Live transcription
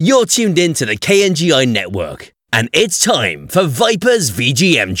You're tuned in to the KNGI network, and it's time for Viper's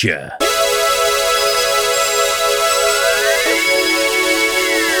VGMture.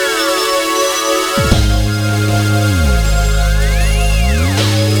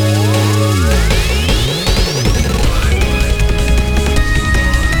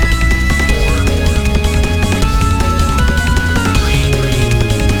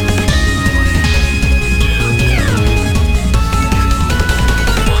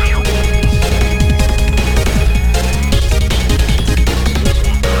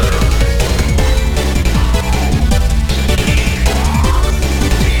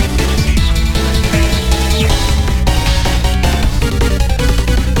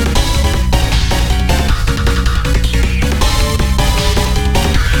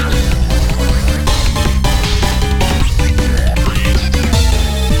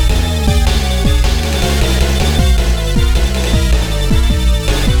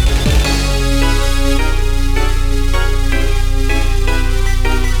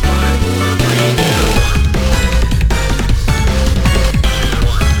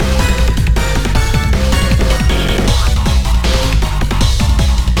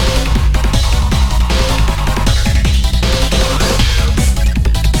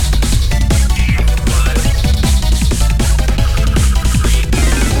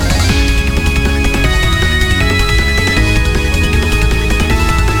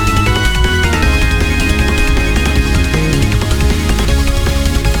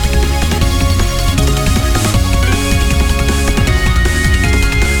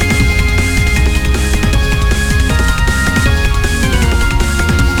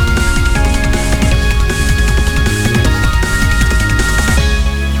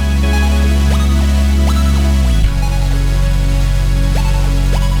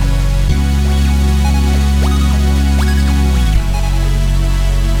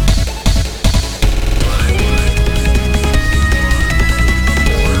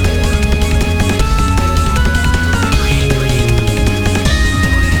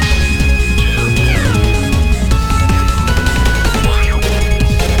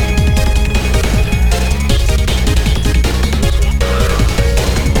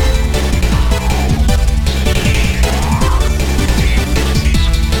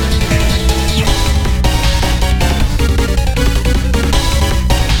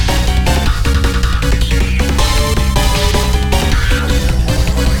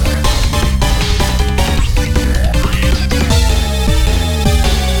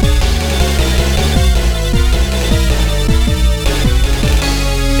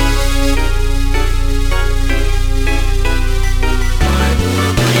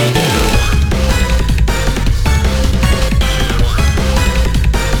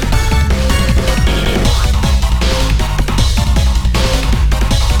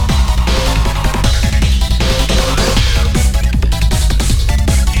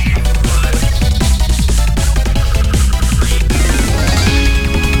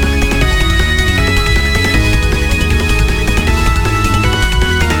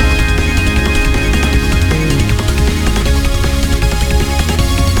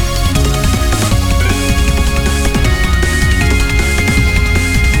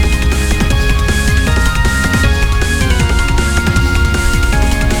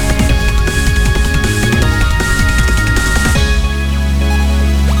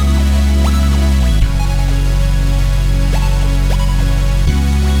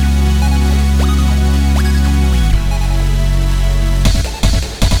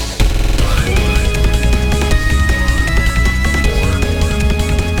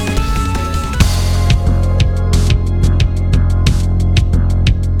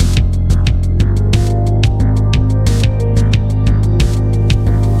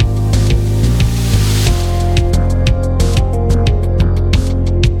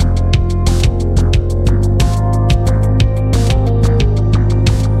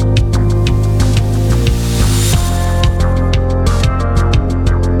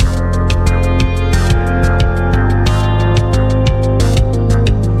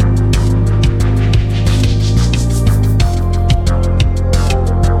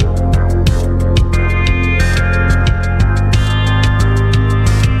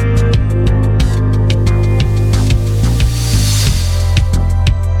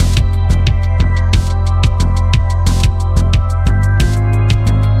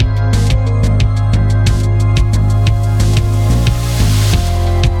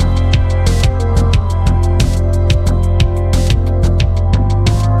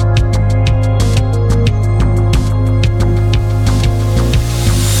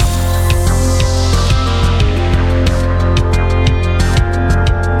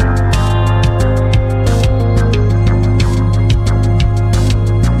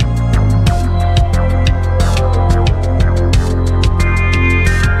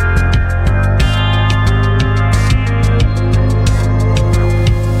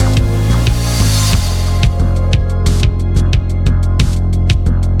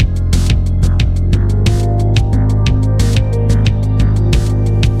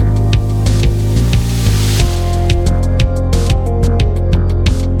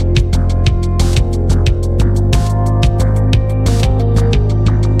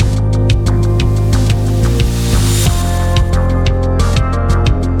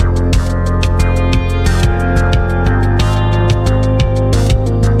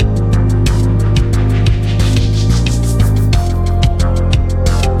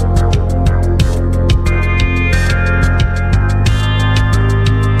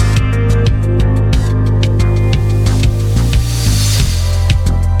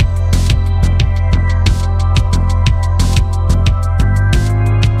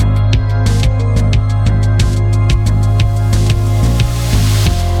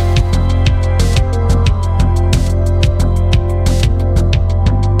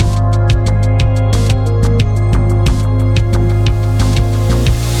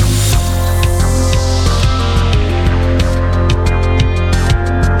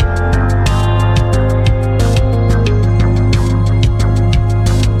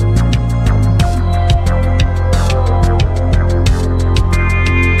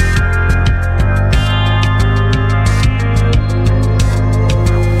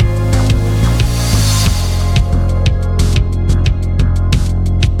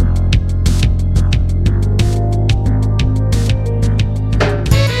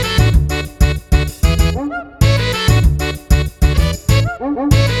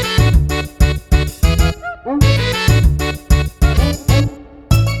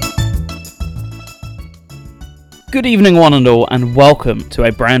 Good evening, one and all, and welcome to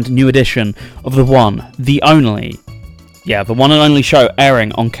a brand new edition of the one, the only, the one and only show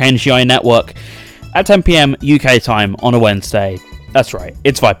airing on KNGI Network at 10 PM UK time on a Wednesday. That's right,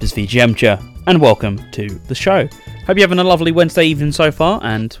 it's Vipers VGMture, and welcome to the show. Hope you're having a lovely Wednesday evening so far,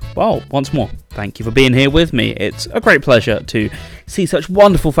 and, well, once more, thank you for being here with me. It's a great pleasure to see such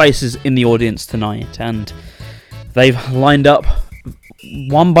wonderful faces in the audience tonight, and they've lined up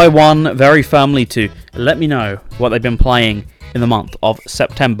one by one very firmly to let me know what they've been playing in the month of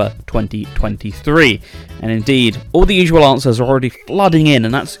September 2023. And indeed, all the usual answers are already flooding in,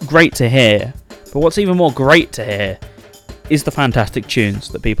 and that's great to hear. But what's even more great to hear is the fantastic tunes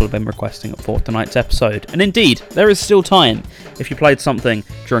that people have been requesting for tonight's episode. And indeed, there is still time. If you played something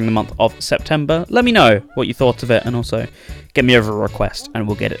during the month of September, let me know what you thought of it, and also get me over a request and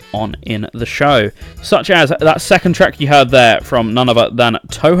we'll get it on in the show. Such as that second track you heard there from none other than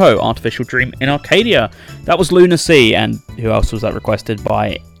Touhou, Artificial Dream in Arcadia. That was Lunar, and who else was that requested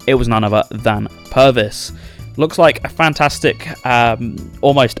by? It was none other than Purvis. Looks like a fantastic,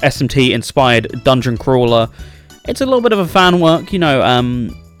 almost SMT inspired dungeon crawler. It's a little bit of a fan work, you'd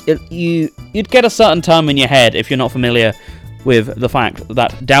get a certain term in your head if you're not familiar with the fact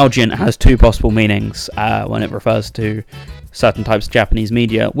that Daojin has two possible meanings when it refers to certain types of Japanese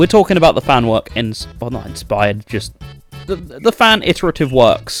media. We're talking about the fan work, not inspired, just the fan iterative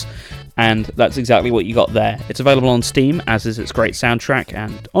works, and that's exactly what you got there. It's available on Steam, as is its great soundtrack,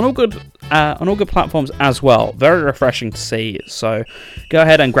 and on all good platforms as well. Very refreshing to see, so go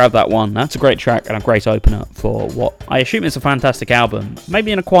ahead and grab that one. That's a great track and a great opener for what I assume is a fantastic album.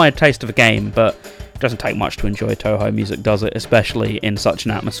 Maybe an acquired taste of a game, but it doesn't take much to enjoy Touhou music, does it? Especially in such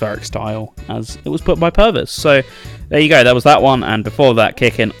an atmospheric style as it was put by Purvis. So there you go, that was that one, and before that,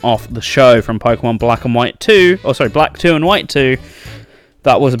 kicking off the show from Pokémon Black 2 and White 2,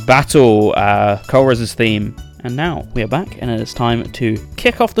 that was Battle, Colress' theme. And now we are back, and it's time to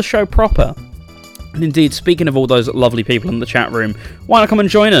kick off the show proper. And indeed, speaking of all those lovely people in the chat room, why not come and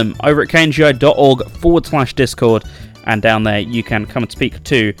join them over at kngi.org/Discord, and down there you can come and speak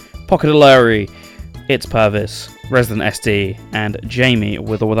to Pocket Aluri, It's Purvis, Resident SD, and Jamie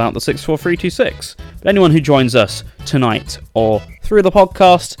with or without the 64326. But anyone who joins us tonight or through the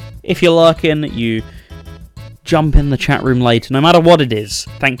podcast, if you're lurking, you jump in the chat room later, no matter what it is.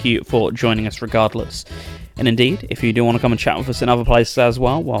 Thank you for joining us regardless. And indeed, if you do want to come and chat with us in other places as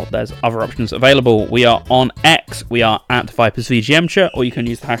well, there's other options available. We are on X, we are at Vipers VGMture, or you can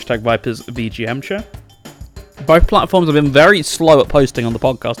use the hashtag Vipers VGMture. Both platforms have been very slow at posting on the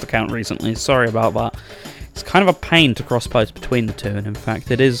podcast account recently, sorry about that. It's kind of a pain to cross-post between the two, and in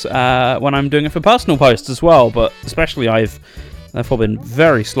fact it is when I'm doing it for personal posts as well, but especially I've therefore been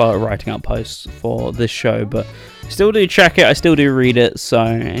very slow at writing up posts for this show, but I still do check it, I still do read it, so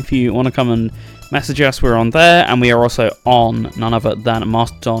if you want to come and message us, we're on there, and we are also on none other than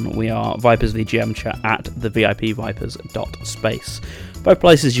Mastodon. We are Vipers VGMture at the VIPVipers.space. Both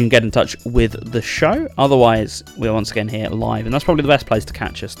places you can get in touch with the show. Otherwise, we're once again here live, and that's probably the best place to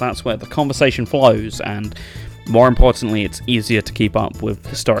catch us. That's where the conversation flows, and more importantly, it's easier to keep up with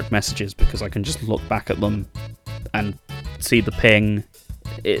historic messages because I can just look back at them and see the ping.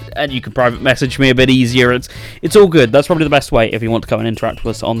 And you can private message me a bit easier. It's all good. That's probably the best way if you want to come and interact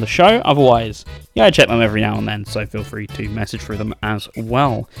with us on the show. Otherwise, I check them every now and then, so feel free to message through them as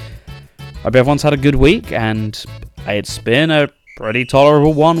well. Hope everyone's had a good week, and it's been a pretty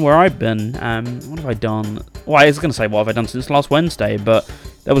tolerable one where I've been. What have I done? Well, I was going to say what have I done since last Wednesday, but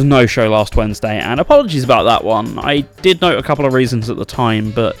there was no show last Wednesday, and apologies about that one. I did note a couple of reasons at the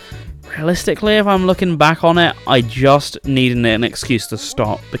time, but realistically, if I'm looking back on it, I just needed an excuse to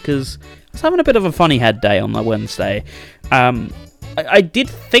stop, because I was having a bit of a funny head day on that Wednesday. I did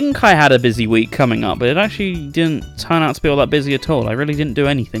think I had a busy week coming up, but it actually didn't turn out to be all that busy at all. I really didn't do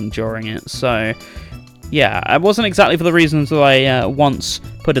anything during it, so yeah, it wasn't exactly for the reasons that I once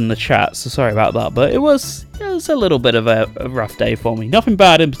put in the chat, so sorry about that, but it was a little bit of a rough day for me. Nothing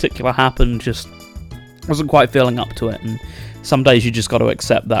bad in particular happened, just wasn't quite feeling up to it, and some days you just got to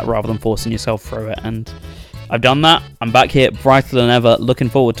accept that rather than forcing yourself through it, and I've done that. I'm back here brighter than ever, looking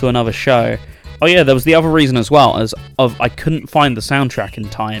forward to another show. Oh yeah, there was the other reason as well, as I couldn't find the soundtrack in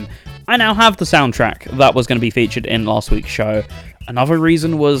time. I now have the soundtrack that was going to be featured in last week's show. Another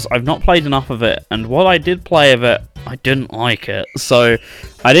reason was I've not played enough of it, and what I did play of it, I didn't like it, so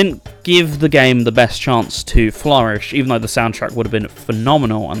I didn't give the game the best chance to flourish, even though the soundtrack would have been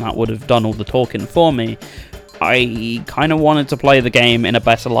phenomenal and that would have done all the talking for me. I kind of wanted to play the game in a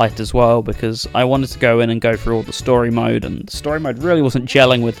better light as well, because I wanted to go in and go through all the story mode, and the story mode really wasn't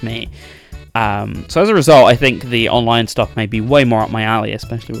gelling with me. So as a result, I think the online stuff may be way more up my alley,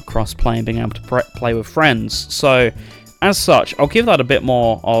 especially with cross-play and being able to play with friends. So as such, I'll give that a bit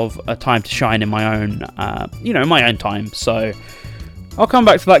more of a time to shine in my own, my own time. So I'll come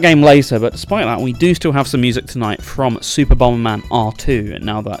back to that game later, but despite that, we do still have some music tonight from Super Bomberman R2.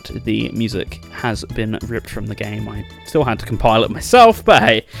 Now that the music has been ripped from the game, I still had to compile it myself, but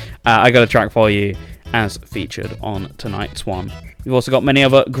hey, I got a track for you as featured on tonight's one. We've also got many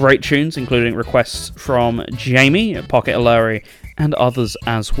other great tunes, including requests from Jamie, Pocket Allury, and others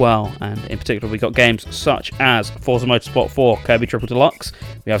as well. And in particular, we got games such as Forza Motorsport 4, Kirby Triple Deluxe.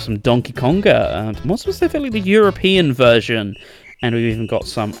 We have some Donkey Konga, and more specifically the European version. And we've even got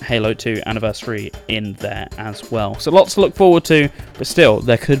some Halo 2 Anniversary in there as well. So lots to look forward to, but still,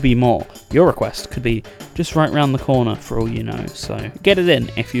 there could be more. Your request could be just right round the corner for all you know. So get it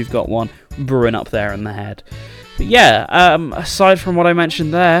in if you've got one brewing up there in the head. But yeah, aside from what I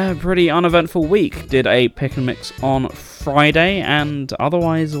mentioned there, a pretty uneventful week. Did a pick and mix on Friday, and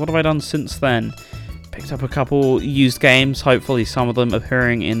otherwise, what have I done since then? Picked up a couple used games, hopefully some of them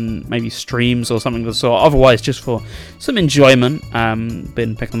appearing in maybe streams or something of the sort. Otherwise, just for some enjoyment.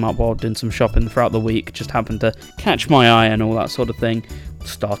 Been picking them up while doing some shopping throughout the week. Just happened to catch my eye and all that sort of thing.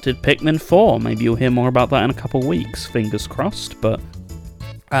 Started Pikmin 4. Maybe you'll hear more about that in a couple weeks. Fingers crossed. But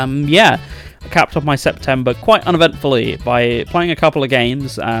yeah, I capped off my September quite uneventfully by playing a couple of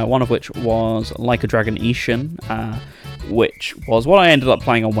games. One of which was Like a Dragon Ishin, which was what I ended up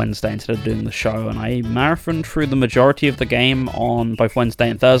playing on Wednesday instead of doing the show, and I marathoned through the majority of the game on both Wednesday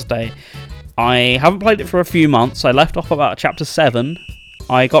and Thursday. I haven't played it for a few months. I left off about chapter 7.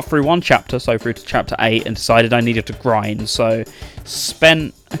 I got through one chapter, so through to chapter 8, and decided I needed to grind, so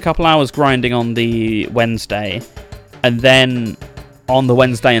spent a couple hours grinding on the Wednesday, and then on the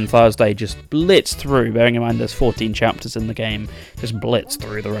Wednesday and Thursday just blitzed through, bearing in mind there's 14 chapters in the game, just blitzed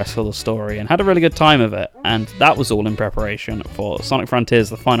through the rest of the story and had a really good time of it. And that was all in preparation for Sonic Frontiers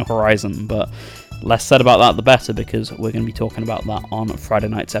The Final Horizon, but less said about that the better, because we're going to be talking about that on Friday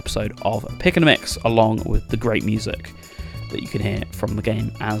night's episode of Pick and Mix, along with the great music that you can hear from the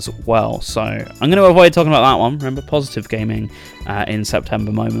game as well. So I'm going to avoid talking about that one. Remember, positive gaming in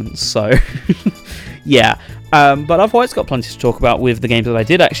September moments. So yeah, but I've always got plenty to talk about with the games that I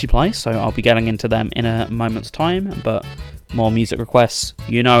did actually play, so I'll be getting into them in a moment's time. But more music requests,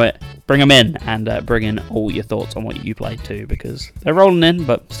 you know it, bring them in, and bring in all your thoughts on what you played too, because they're rolling in,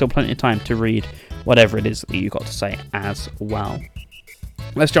 but still plenty of time to read whatever it is that you got to say as well.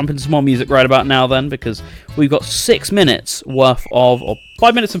 Let's jump into some more music right about now then, because we've got 6 minutes worth of, or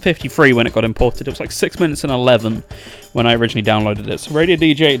 5 minutes and 53 when it got imported. It was like 6 minutes and 11 when I originally downloaded it. So Radio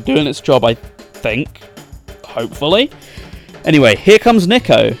DJ doing its job, I think, hopefully. Anyway, here comes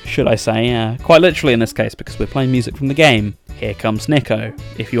Niko, should I say, quite literally in this case, because we're playing music from the game. Here comes Niko,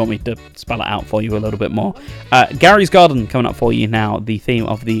 if you want me to spell it out for you a little bit more. Gary's Garden coming up for you now, the theme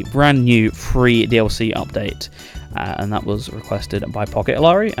of the brand new free DLC update. And that was requested by Pocket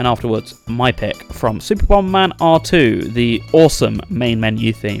Allury, and afterwards my pick from Super Bomberman R2, the awesome main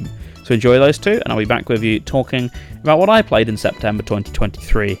menu theme. So enjoy those two, and I'll be back with you talking about what I played in September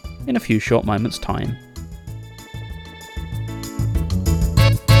 2023 in a few short moments' time.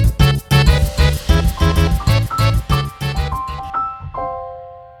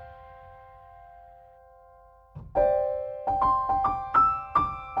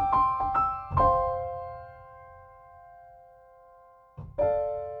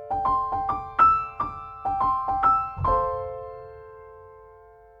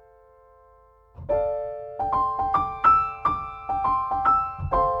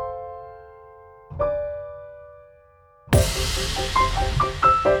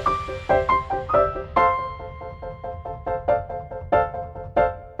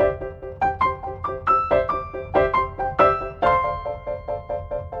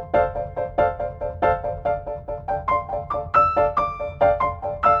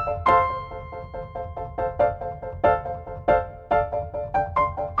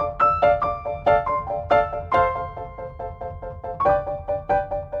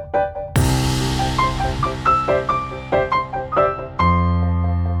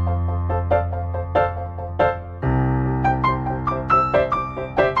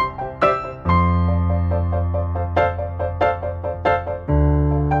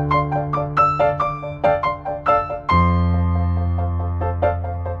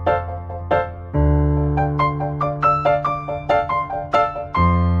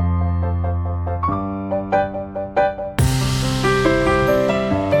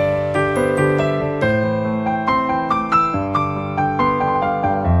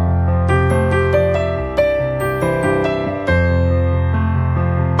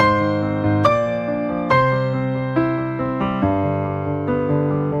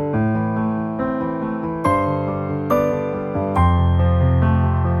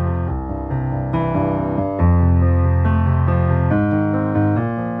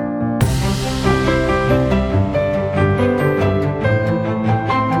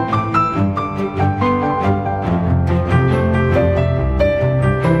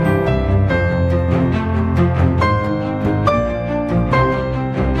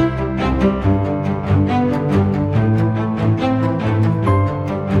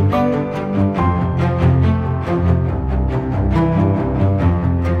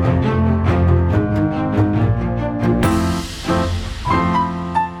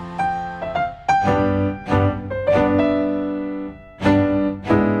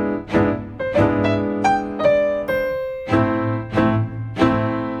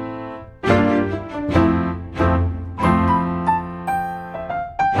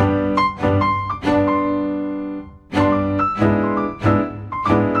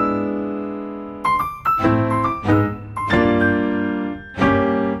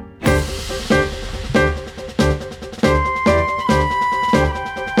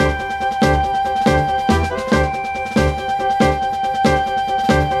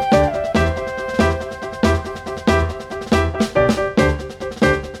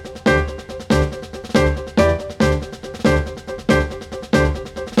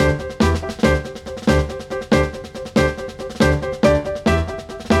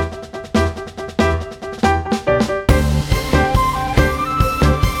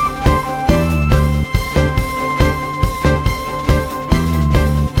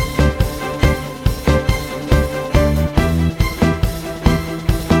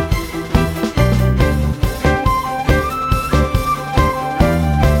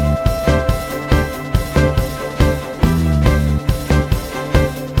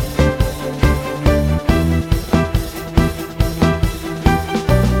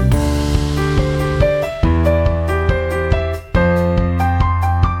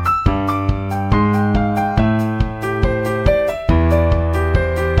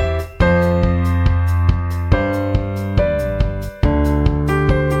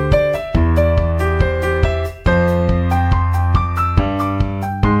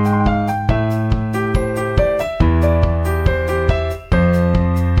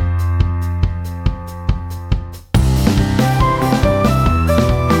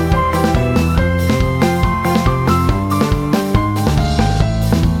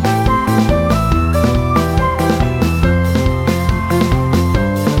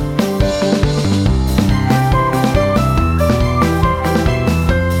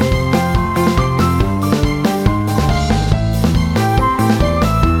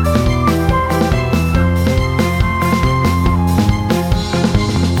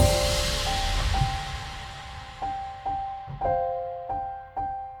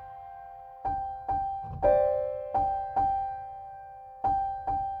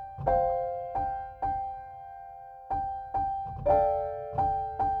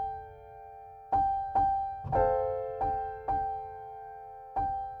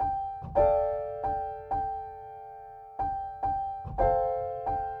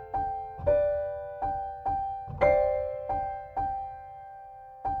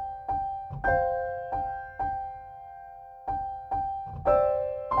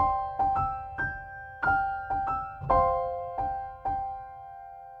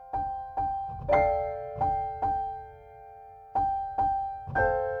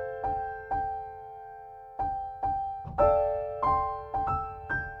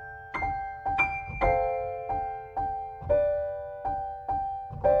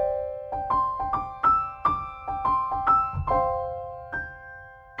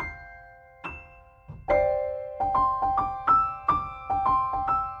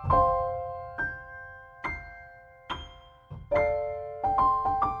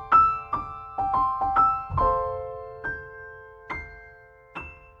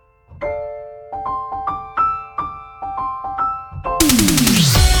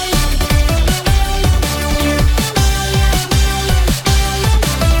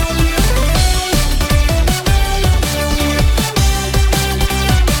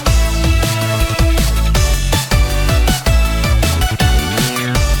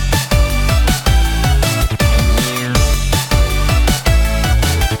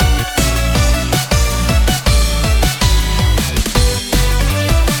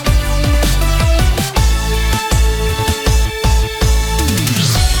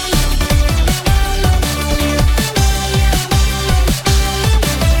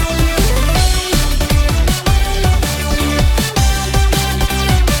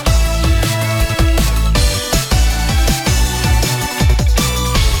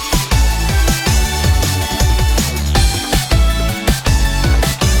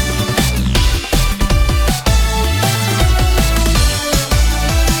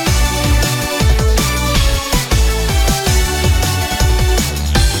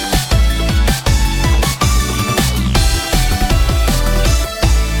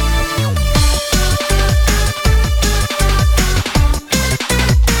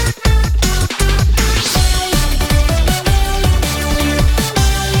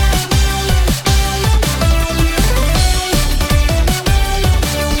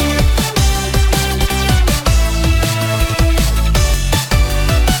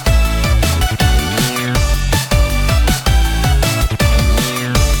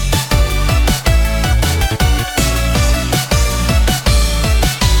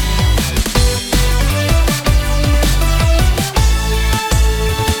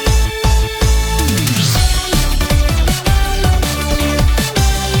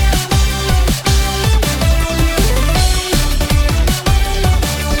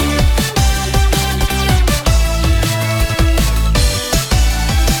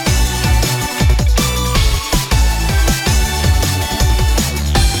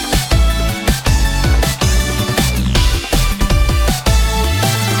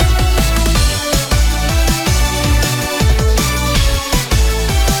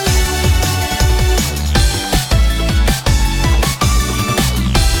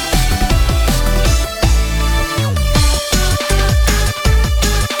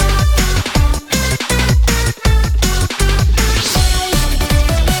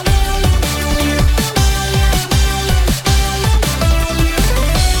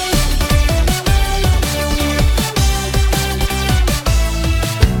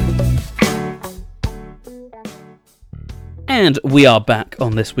 And we are back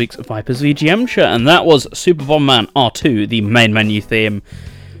on this week's Vipers VGMture, and that was Super Bomberman R2, the main menu theme.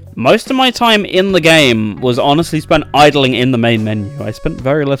 Most of my time in the game was honestly spent idling in the main menu. I spent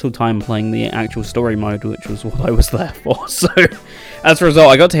very little time playing the actual story mode, which was what I was there for. So, as a result,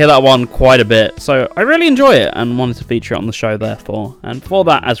 I got to hear that one quite a bit. So, I really enjoy it and wanted to feature it on the show, therefore. And for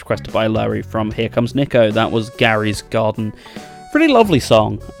that, as requested by Larry from Here Comes Niko, that was Gary's Garden. Pretty lovely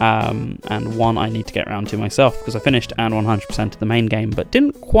song, and one I need to get around to myself, because I finished and 100% of the main game, but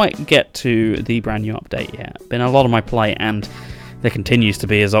didn't quite get to the brand new update yet. Been a lot of my play, and there continues to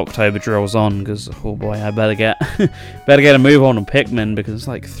be as October drills on, because, oh boy, I better get a move on Pikmin, because it's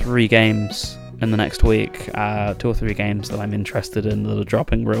like 3 games in the next week, 2 or 3 games that I'm interested in that are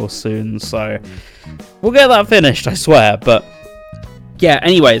dropping real soon, so we'll get that finished, I swear. But yeah,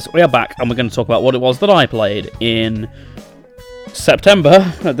 anyways, we are back, and we're going to talk about what it was that I played in September,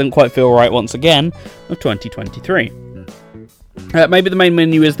 that didn't quite feel right once again, of 2023. Maybe the main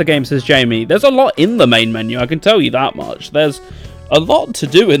menu is the game, says Jamie. There's a lot in the main menu, I can tell you that much. There's a lot to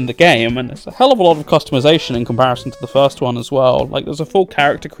do in the game, and there's a hell of a lot of customization in comparison to the first one as well. Like, there's a full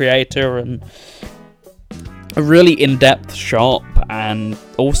character creator, and a really in-depth shop, and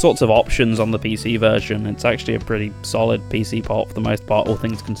all sorts of options on the PC version. It's actually a pretty solid PC port for the most part, all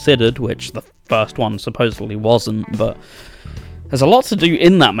things considered, which the first one supposedly wasn't, but there's a lot to do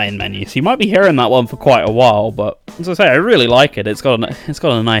in that main menu, so you might be hearing that one for quite a while, but as I say, I really like it. It's got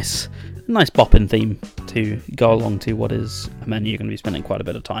a nice bopping theme to go along to what is a menu you're going to be spending quite a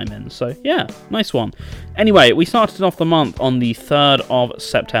bit of time in, so yeah, nice one. Anyway, we started off the month on the 3rd of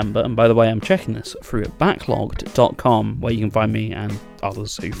September, and by the way, I'm checking this through backlogged.com, where you can find me and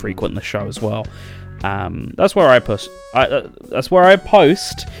others who frequent the show as well. That's where I post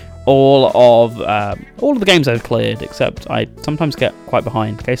all of the games I've cleared, except I sometimes get quite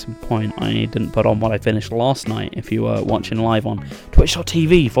behind. Case in point, I didn't put on what I finished last night. If you were watching live on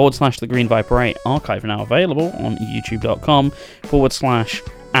twitch.tv/The Green Viper 8, archive now available on youtube.com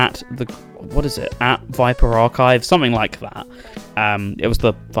 /at Viper Archive, something like that. It was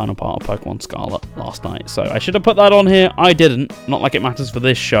the final part of Pokemon Scarlet last night, so I should have put that on here. I didn't, not like it matters for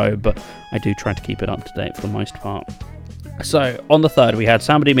this show, but I do try to keep it up to date for the most part. So, on the 3rd, we had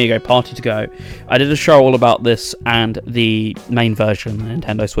Samba de Amigo Party to Go. I did a show all about this and the main version, the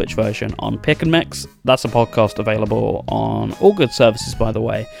Nintendo Switch version, on Pick and Mix. That's a podcast available on all good services, by the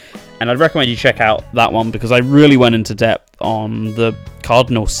way. And I'd recommend you check out that one, because I really went into depth on the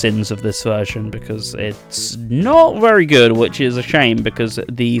cardinal sins of this version, because it's not very good, which is a shame, because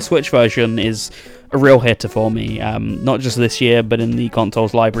the Switch version is a real hitter for me. Not just this year, but in the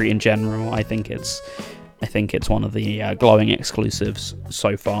console's library in general. I think it's one of the glowing exclusives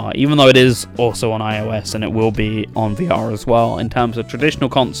so far, even though it is also on iOS and it will be on VR as well. In terms of traditional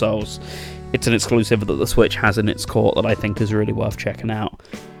consoles, it's an exclusive that the Switch has in its court that I think is really worth checking out.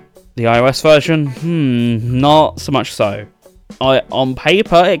 The iOS version, not so much so. On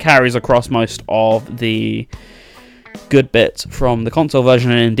paper, it carries across most of the good bits from the console version,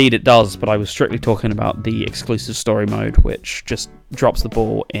 and indeed it does, but I was strictly talking about the exclusive story mode, which just drops the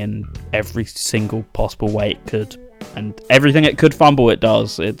ball in every single possible way it could, and everything it could fumble it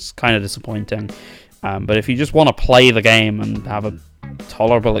does. It's kind of disappointing, but if you just want to play the game and have a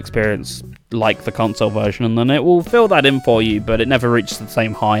tolerable experience like the console version, then it will fill that in for you, but it never reaches the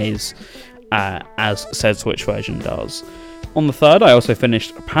same highs as said Switch version does. On the 3rd, I also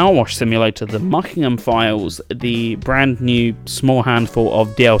finished Power Wash Simulator, the Muckingham Files, the brand new small handful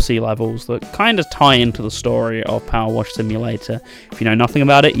of DLC levels that kind of tie into the story of Power Wash Simulator. If you know nothing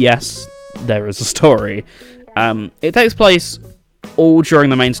about it, yes, there is a story. It takes place all during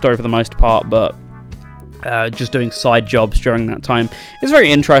the main story for the most part, but just doing side jobs during that time. It's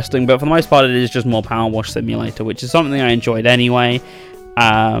very interesting, but for the most part it is just more Power Wash Simulator, which is something I enjoyed anyway.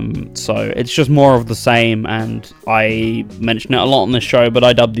 So it's just more of the same, and I mention it a lot on this show, but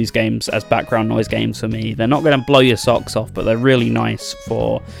I dub these games as background noise games for me. They're not going to blow your socks off, but they're really nice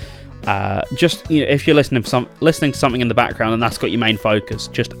for just, you know, if you're listening to something in the background and that's got your main focus,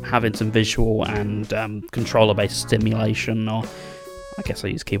 just having some visual and controller-based stimulation, or I guess I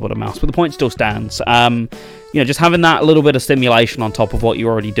use keyboard and mouse, but the point still stands. Just having that little bit of stimulation on top of what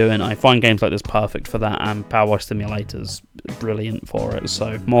you're already doing, I find games like this perfect for that, and Power Wash Simulator's brilliant for it.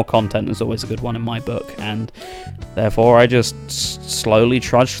 So more content is always a good one in my book, and therefore I just slowly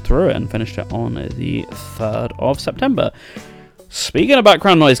trudged through it and finished it on the 3rd of September. Speaking of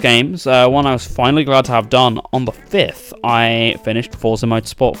background noise games, one I was finally glad to have done, on the 5th, I finished Forza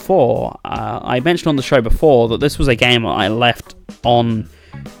Motorsport 4. I mentioned on the show before that this was a game that I left on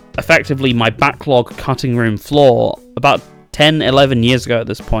effectively my backlog cutting room floor about 10-11 years ago at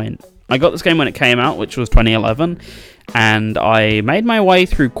this point. I got this game when it came out, which was 2011, and I made my way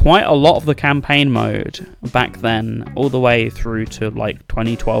through quite a lot of the campaign mode back then, all the way through to like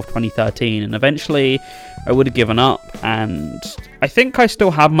 2012, 2013, and eventually I would have given up, and I think I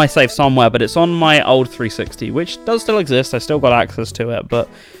still have my save somewhere, but it's on my old 360, which does still exist. I still got access to it, but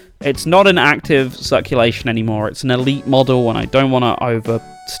it's not in active circulation anymore. It's an elite model, and I don't want to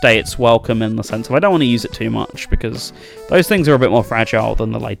overstay its welcome in the sense of I don't want to use it too much, because those things are a bit more fragile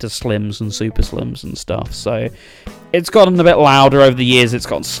than the latest slims and super slims and stuff. So it's gotten a bit louder over the years, it's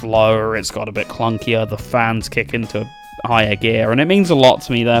gotten slower, it's got a bit clunkier, the fans kick into higher gear, and it means a lot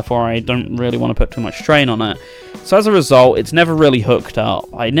to me, therefore I don't really want to put too much strain on it. So as a result, it's never really hooked up.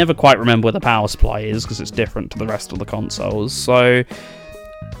 I never quite remember where the power supply is, because it's different to the rest of the consoles. So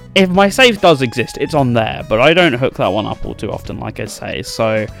if my save does exist, it's on there, but I don't hook that one up all too often, like I say.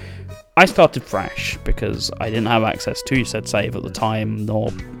 So I started fresh, because I didn't have access to said save at the time,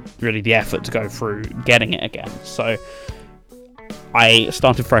 nor really the effort to go through getting it again. So I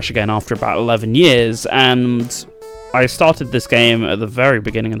started fresh again after about 11 years, and I started this game at the very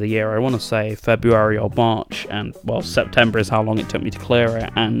beginning of the year. I want to say February or March, and well, September is how long it took me to clear it,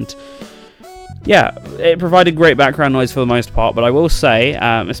 and yeah, it provided great background noise for the most part, but I will say,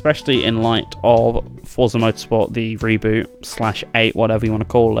 especially in light of Forza Motorsport, the reboot, /8, whatever you want to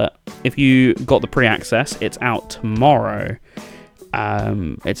call it, if you got the pre-access, it's out tomorrow.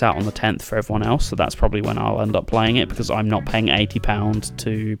 It's out on the 10th for everyone else, so that's probably when I'll end up playing it, because I'm not paying £80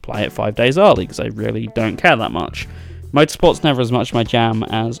 to play it 5 days early, because I really don't care that much. Motorsport's never as much my jam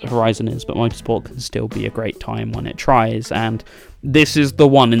as Horizon is, but Motorsport can still be a great time when it tries, and this is the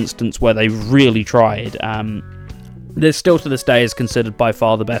one instance where they really tried. This still to this day is considered by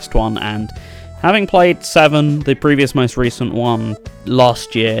far the best one, and having played 7, the previous most recent one,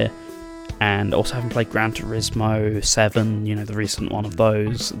 last year, and also having played Gran Turismo 7, the recent one of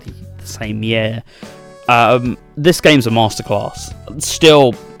those, the same year, this game's a masterclass.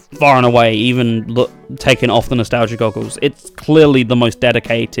 Still, far and away, even taking off the nostalgia goggles, it's clearly the most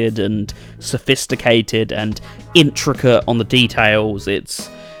dedicated and sophisticated and intricate on the details. It's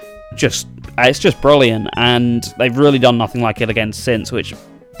just brilliant, and they've really done nothing like it again since, which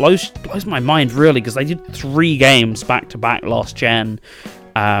blows my mind, really, because they did 3 games back-to-back last gen.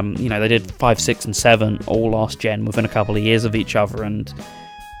 They did 5, 6, and 7 all last gen within a couple of years of each other, and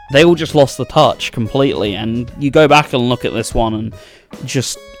they all just lost the touch completely. And you go back and look at this one, and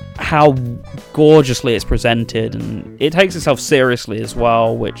just how gorgeously it's presented, and it takes itself seriously as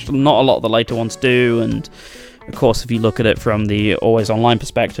well, which not a lot of the later ones do. And of course, if you look at it from the always online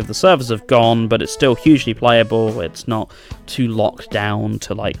perspective, the servers have gone, but it's still hugely playable. It's not too locked down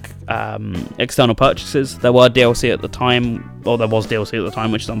to external purchases. There were DLC at the time, or there was DLC at the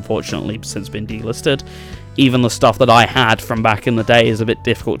time, which has unfortunately since been delisted. Even the stuff that I had from back in the day is a bit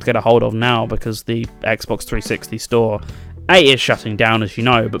difficult to get a hold of now, because the Xbox 360 store, A, is shutting down, as you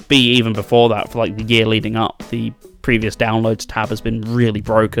know, but B, even before that, for the year leading up, the previous downloads tab has been really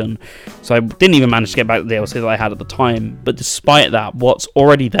broken, so I didn't even manage to get back the DLC that I had at the time. But despite that, what's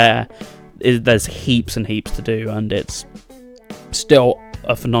already there's heaps and heaps to do, and it's still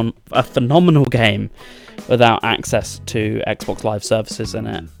a phenomenal game without access to Xbox Live services in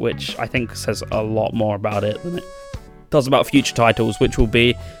it, which I think says a lot more about it than it does about future titles, which will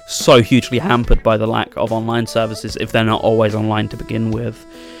be so hugely hampered by the lack of online services if they're not always online to begin with.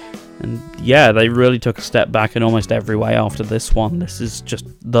 And yeah, they really took a step back in almost every way after this one. This is just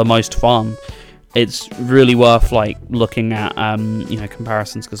the most fun. It's really worth looking at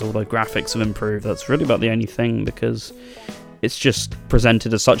comparisons, because although graphics have improved, that's really about the only thing, because it's just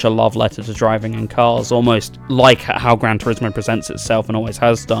presented as such a love letter to driving in cars, almost like how Gran Turismo presents itself and always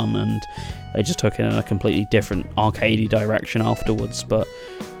has done. And they just took it in a completely different arcadey direction afterwards, but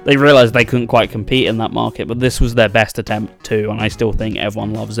they realised they couldn't quite compete in that market. But this was their best attempt too, and I still think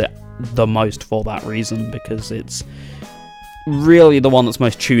everyone loves it the most for that reason, because it's really the one that's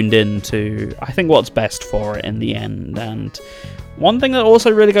most tuned in to, I think, what's best for it in the end. And one thing that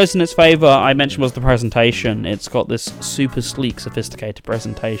also really goes in its favour, I mentioned, was the presentation. It's got this super sleek, sophisticated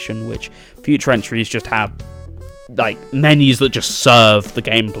presentation, which future entries just have menus that just serve the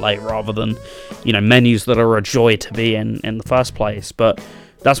gameplay rather than, menus that are a joy to be in the first place. But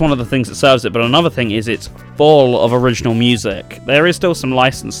that's one of the things that serves it. But another thing is it's full of original music. There is still some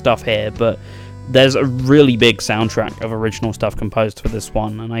licensed stuff here, but there's a really big soundtrack of original stuff composed for this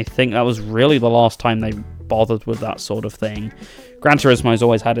one, and I think that was really the last time they bothered with that sort of thing. Gran Turismo's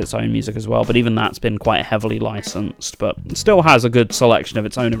always had its own music as well, but even that's been quite heavily licensed, but it still has a good selection of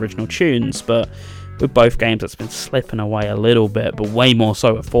its own original tunes. But with both games, it's been slipping away a little bit, but way more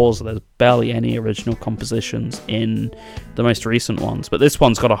so with Forza. There's barely any original compositions in the most recent ones, but this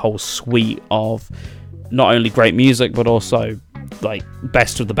one's got a whole suite of not only great music, but also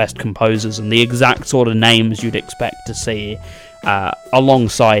best of the best composers and the exact sort of names you'd expect to see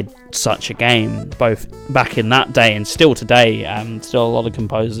alongside such a game, both back in that day and still today. Still a lot of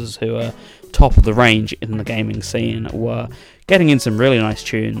composers who are top of the range in the gaming scene were getting in some really nice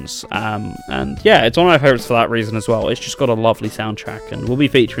tunes, and yeah, it's one of my favourites for that reason as well. It's just got a lovely soundtrack, and we'll be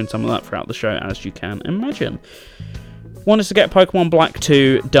featuring some of that throughout the show, as you can imagine. Wanted to get Pokemon Black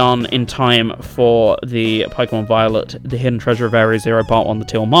 2 done in time for the Pokemon Violet, the Hidden Treasure of Area 0 Part 1, the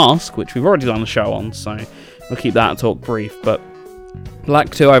Teal Mask, which we've already done a show on, so we'll keep that talk brief. But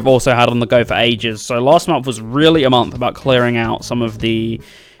Black 2 I've also had on the go for ages, so last month was really a month about clearing out some of the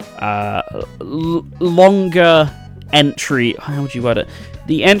longer entry, how would you word it?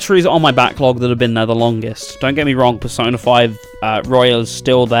 The entries on my backlog that have been there the longest. Don't get me wrong, Persona 5 Royal is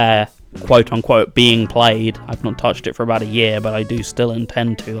still there, quote-unquote, being played. I've not touched it for about a year, but I do still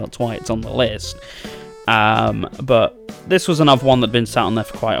intend to. That's why it's on the list. But this was another one that'd been sat on there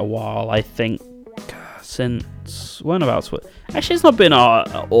for quite a while. I think since... Actually, it's not been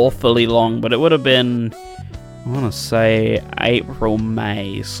awfully long, but it would have been, I want to say, April,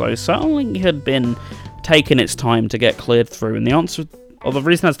 May. So certainly had been taking its time to get cleared through. And the answer... Well, the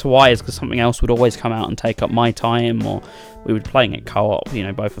reason as to why is because something else would always come out and take up my time, or we would be playing it co-op,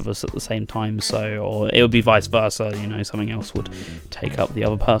 both of us at the same time, or it would be vice versa, something else would take up the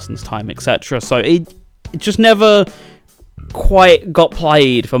other person's time, etc. So it just never quite got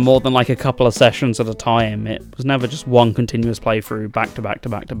played for more than a couple of sessions at a time. It was never just one continuous playthrough back to back to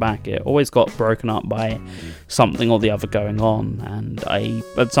back to back. It always got broken up by something or the other going on, and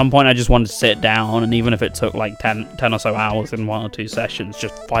at some point I just wanted to sit down, and even if it took 10 or so hours in 1 or 2 sessions,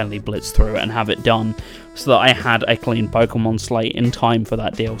 just finally blitz through it and have it done, so that I had a clean Pokemon slate in time for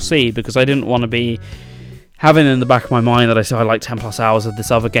that DLC, because I didn't want to be having in the back of my mind that I still had 10 plus hours of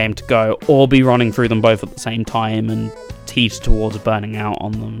this other game to go, or be running through them both at the same time and teeter towards burning out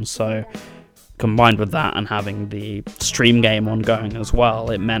on them. So combined with that and having the stream game ongoing as well,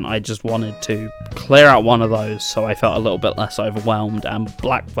 it meant I just wanted to clear out one of those, so I felt a little bit less overwhelmed, and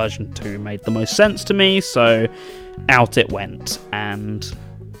Black version 2 made the most sense to me, so out it went. And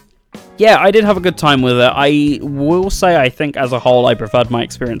yeah, I did have a good time with it. I will say, I think as a whole, I preferred my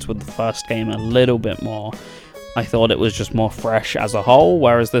experience with the first game a little bit more. I thought it was just more fresh as a whole,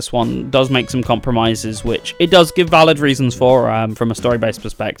 whereas this one does make some compromises, which it does give valid reasons for, from a story-based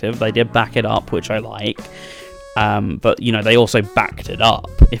perspective. They did back it up, which I like. But, you know, they also backed it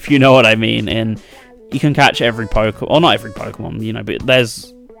up, if you know what I mean. And you can catch every Pokemon, or not every Pokemon, you know, but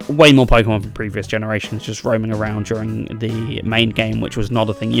there's way more Pokemon from previous generations just roaming around during the main game, which was not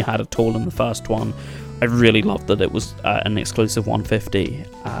a thing you had at all in the first one. I really loved that it was an exclusive 150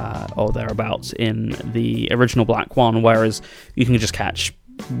 or thereabouts in the original Black one, whereas you can just catch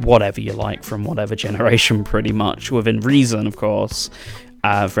whatever you like from whatever generation pretty much, within reason, of course,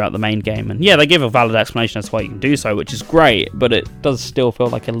 throughout the main game. And yeah, they give a valid explanation as to why you can do so, which is great, but it does still feel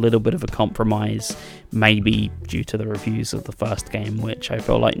like a little bit of a compromise, maybe due to the reviews of the first game, which I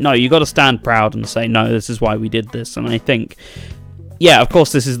feel like, no, you got to stand proud and say, no, this is why we did this. And I think, yeah, of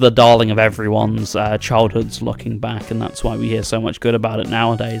course, this is the darling of everyone's childhoods looking back, and that's why we hear so much good about it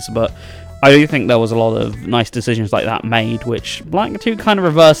nowadays. But I do think there was a lot of nice decisions like that made, which Black 2 kind of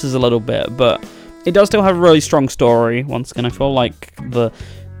reverses a little bit, but it does still have a really strong story. Once again, I feel like the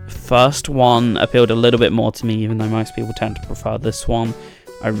first one appealed a little bit more to me, even though most people tend to prefer this one.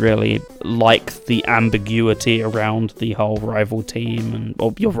 I really like the ambiguity around the whole rival team,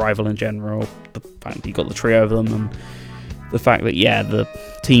 or your rival in general, the fact that you got the trio of them, and the fact that, yeah, the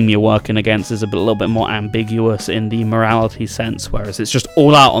team you're working against is a little bit more ambiguous in the morality sense, whereas it's just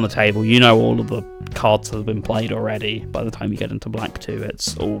all out on the table. You know all of the cards that have been played already. By the time you get into Black 2,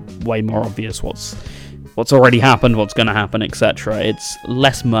 it's all way more obvious what's already happened, what's going to happen, etc. It's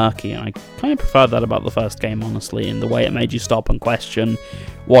less murky, and I kind of preferred that about the first game, honestly, in the way it made you stop and question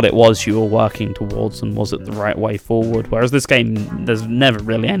what it was you were working towards, and was it the right way forward. Whereas this game, there's never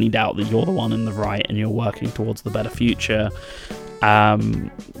really any doubt that you're the one in the right and you're working towards the better future.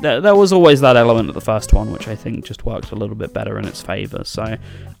 There was always that element of the first one, which I think just worked a little bit better in its favour. So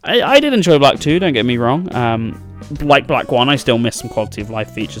I did enjoy Black 2, don't get me wrong. Like Black 1, I still miss some quality of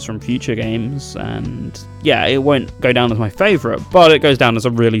life features from future games, and yeah, it won't go down as my favourite, but it goes down as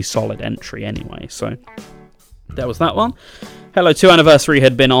a really solid entry anyway. So there was that one. Halo 2 Anniversary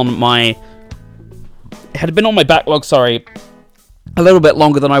had been on my backlog, a little bit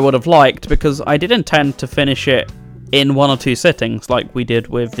longer than I would have liked, because I did intend to finish it in 1 or 2 sittings like we did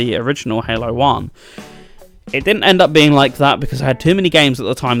with the original Halo 1. It didn't end up being like that because I had too many games at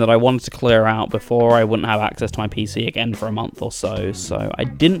the time that I wanted to clear out before I wouldn't have access to my PC again for a month or so. So I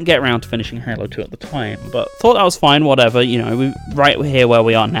didn't get around to finishing Halo 2 at the time, but thought that was fine, whatever. You know, right here where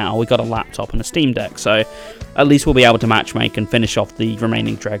we are now, we got a laptop and a Steam Deck, so at least we'll be able to matchmake and finish off the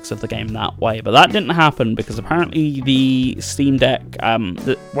remaining dregs of the game that way. But that didn't happen because apparently the Steam Deck,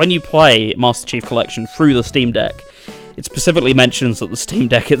 when you play Master Chief Collection through the Steam Deck, it specifically mentions that the Steam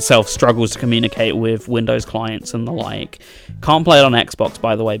Deck itself struggles to communicate with Windows clients and the like. Can't play it on Xbox,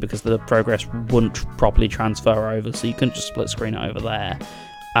 by the way, because the progress wouldn't properly transfer over, so you couldn't just split screen it over there.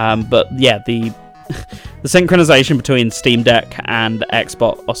 But yeah, the synchronization between Steam Deck and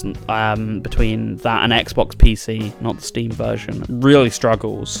Xbox, between that and Xbox PC, not the Steam version, really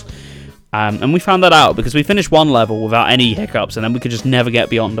struggles. And we found that out because we finished one level without any hiccups, and then we could just never get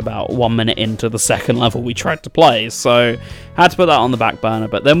beyond about 1 minute into the second level we tried to play, so had to put that on the back burner.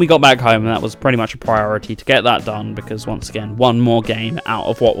 But then we got back home, and that was pretty much a priority to get that done, because once again, one more game out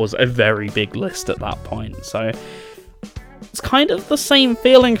of what was a very big list at that point. So it's kind of the same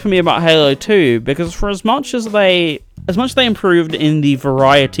feeling for me about Halo 2, because for as much as they improved in the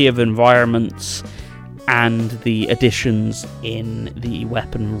variety of environments and the additions in the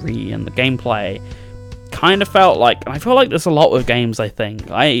weaponry and the gameplay, kind of felt like, and I feel like there's a lot with games, I think.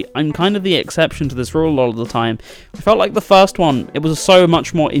 I'm kind of the exception to this rule a lot of the time. I felt like the first one, it was so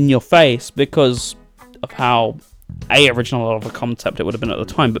much more in your face because of how, A, original of a concept it would have been at the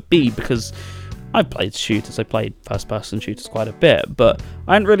time, but B, because I've played shooters, I played first-person shooters quite a bit, but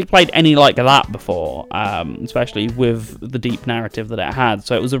I hadn't really played any like that before, especially with the deep narrative that it had,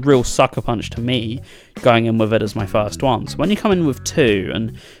 so it was a real sucker punch to me, going in with it as my first one. So when you come in with 2,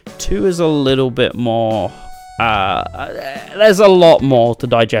 and 2 is a little bit more, there's a lot more to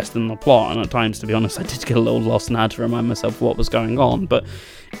digest in the plot, and at times, to be honest, I did get a little lost and had to remind myself what was going on, but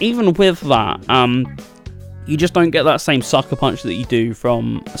even with that, you just don't get that same sucker punch that you do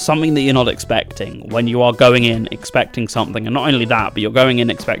from something that you're not expecting, when you are going in expecting something, and not only that, but you're going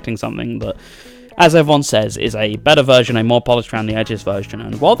in expecting something that, as everyone says, is a better version, a more polished around the edges version.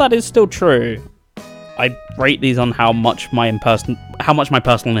 And while that is still true, I rate these on how much my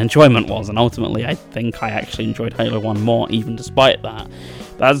personal enjoyment was, and ultimately I think I actually enjoyed Halo 1 more, even despite that.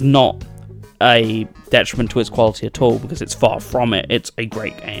 That's not a detriment to its quality at all, because it's far from it. It's a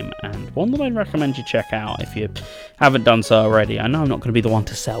great game, and one that I'd recommend you check out if you haven't done so already. I know I'm not going to be the one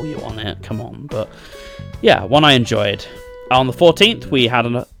to sell you on it, come on, but yeah, one I enjoyed. On the 14th, we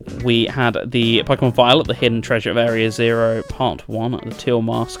had the Pokemon Violet, the Hidden Treasure of Area 0, Part 1, the Teal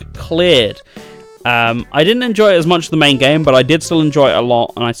Mask, cleared. I didn't enjoy it as much as the main game, but I did still enjoy it a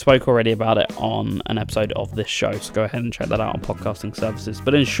lot, and I spoke already about it on an episode of this show, so go ahead and check that out on podcasting services.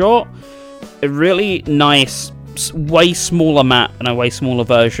 But in short, a really nice, way smaller map and a way smaller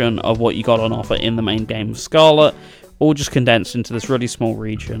version of what you got on offer in the main game of Scarlet, all just condensed into this really small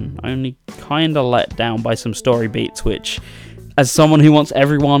region, only kind of let down by some story beats, which, as someone who wants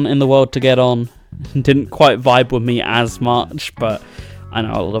everyone in the world to get on, didn't quite vibe with me as much, but I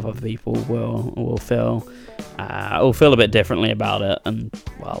know a lot of other people will feel a bit differently about it. And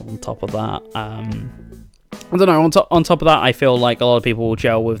well, on top of that, I don't know. On top of that, I feel like a lot of people will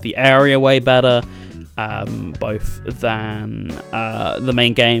gel with the area way better, both than the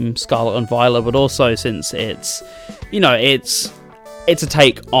main game, Scarlet and Violet. But also, since it's a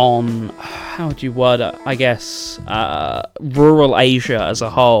take on, how would you word it? I guess rural Asia as a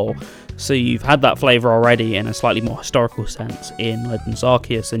whole. So you've had that flavour already in a slightly more historical sense in Legends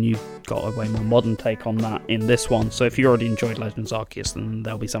Arceus, and you've got a way more modern take on that in this one. So if you already enjoyed Legends Arceus, then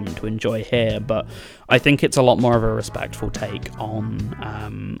there'll be something to enjoy here. But I think it's a lot more of a respectful take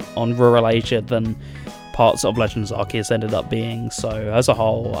on rural Asia than parts of Legends Arceus ended up being. So as a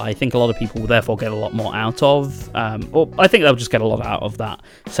whole, I think a lot of people will therefore get a lot more out of, or I think they'll just get a lot out of that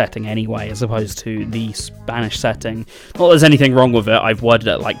setting anyway, as opposed to the Spanish setting. Not that there's anything wrong with it, I've worded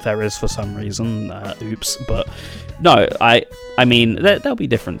it like there is for some reason, oops, but no, I mean, there'll be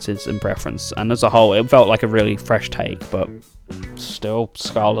differences in preference, and as a whole, it felt like a really fresh take, but still,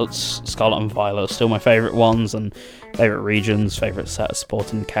 Scarlet and Violet are still my favourite ones, and favourite regions, favourite set of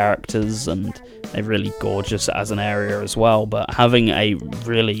supporting characters, and they're really gorgeous as an area as well. But having a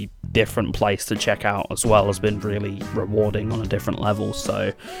really different place to check out as well has been really rewarding on a different level,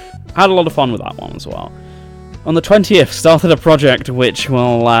 so I had a lot of fun with that one as well. On the 20th, started a project which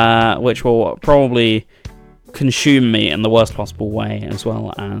will probably consume me in the worst possible way, as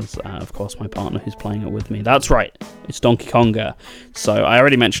well as, of course, my partner who's playing it with me. That's right, it's Donkey Konga. So I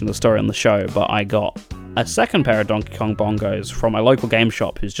already mentioned the story on the show, but I got a second pair of Donkey Kong bongos from a local game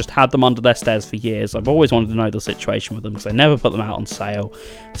shop who's just had them under their stairs for years. I've always wanted to know the situation with them because they never put them out on sale,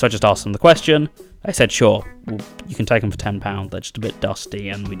 so I just asked them the question. They said, sure, well, you can take them for £10, they're just a bit dusty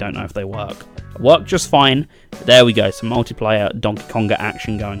and we don't know if they work. They work just fine. There we go, some multiplayer Donkey Konga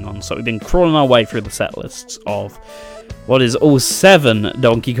action going on. So we've been crawling our way through the set lists of what is all 7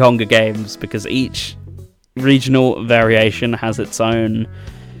 Donkey Konga games, because each regional variation has its own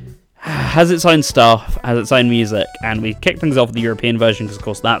stuff, has its own music, and we kick things off with the European version because, of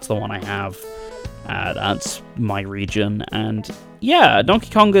course, that's the one I have. That's my region, and yeah,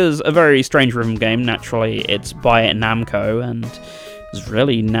 Donkey Konga's a very strange rhythm game. Naturally, it's by Namco, and it's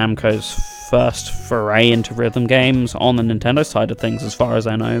really Namco's first foray into rhythm games on the Nintendo side of things, as far as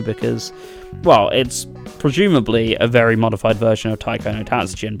I know, because, well, it's presumably a very modified version of Taiko no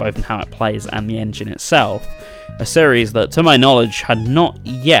Tatsujin, both in how it plays and the engine itself. A series that, to my knowledge, had not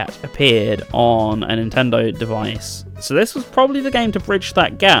yet appeared on a Nintendo device. So this was probably the game to bridge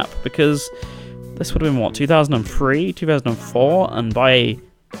that gap, because this would have been, what, 2003, 2004, and by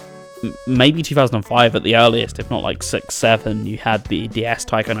maybe 2005 at the earliest, if not like 6, 7, you had the DS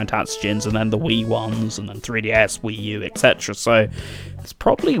Taiko no Tatsujins, and then the Wii ones, and then 3DS, Wii U, etc. So this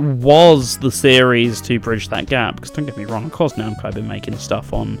probably was the series to bridge that gap, because don't get me wrong, of course Namco had been making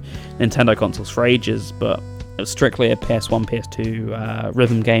stuff on Nintendo consoles for ages, but it was strictly a PS1, PS2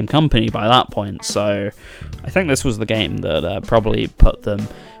 rhythm game company by that point, so I think this was the game that probably put them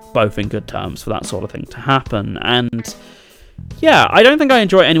both in good terms for that sort of thing to happen. And yeah, I don't think I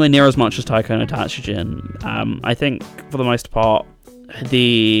enjoy it anywhere near as much as Taiko no Tatsujin. I think for the most part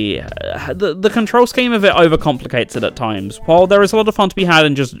the control scheme of it overcomplicates it at times. While there is a lot of fun to be had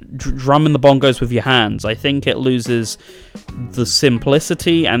in just drumming the bongos with your hands, I think it loses the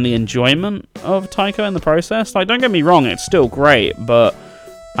simplicity and the enjoyment of Taiko in the process. Like, don't get me wrong, it's still great, but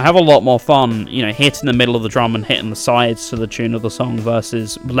I have a lot more fun, hitting the middle of the drum and hitting the sides to the tune of the song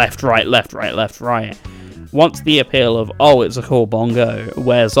versus left, right, left, right, left, right. Once the appeal of, oh, it's a cool bongo,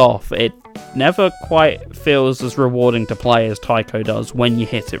 wears off, it never quite feels as rewarding to play as Taiko does when you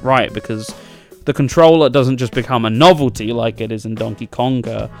hit it right, because the controller doesn't just become a novelty like it is in Donkey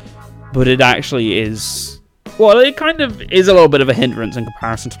Konga, but it actually is, well, it kind of is a little bit of a hindrance in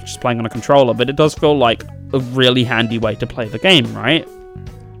comparison to just playing on a controller, but it does feel like a really handy way to play the game, right?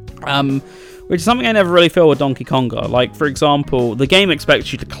 Which is something I never really feel with Donkey Konga. Like, for example, the game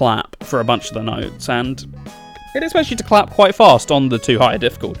expects you to clap for a bunch of the notes, and it expects you to clap quite fast on the 2 higher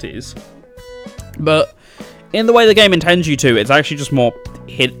difficulties. But in the way the game intends you to, it's actually just more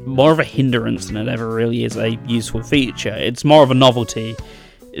of a hindrance than it ever really is a useful feature. It's more of a novelty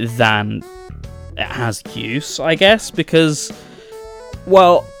than it has use, I guess, because,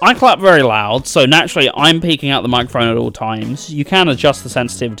 well, I clap very loud, so naturally I'm peaking out the microphone at all times. You can adjust the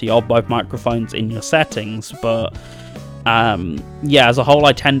sensitivity of both microphones in your settings, but as a whole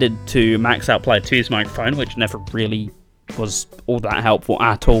I tended to max out Player 2's microphone, which never really was all that helpful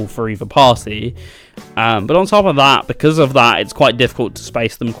at all for either party. But on top of that, because of that, it's quite difficult to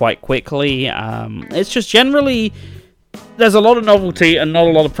space them quite quickly. It's just generally, there's a lot of novelty and not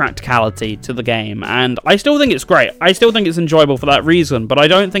a lot of practicality to the game, and I still think it's great. I still think it's enjoyable for that reason, but I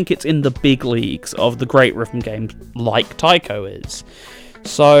don't think it's in the big leagues of the great rhythm games like Taiko is.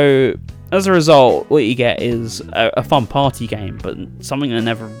 So, as a result, what you get is a fun party game, but something that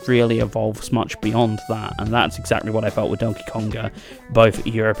never really evolves much beyond that, and that's exactly what I felt with Donkey Konga, both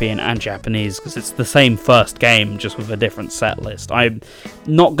European and Japanese, because it's the same first game, just with a different set list. I'm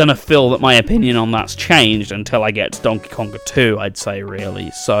not going to feel that my opinion on that's changed until I get to Donkey Konga 2, I'd say,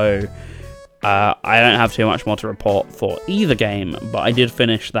 really, so I don't have too much more to report for either game, but I did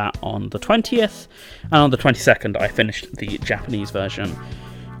finish that on the 20th, and on the 22nd I finished the Japanese version.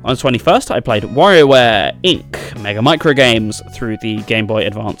 On the 21st, I played WarioWare Inc. Mega Micro Games through the Game Boy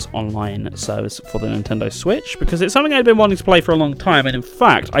Advance online service for the Nintendo Switch, because it's something I'd been wanting to play for a long time, and in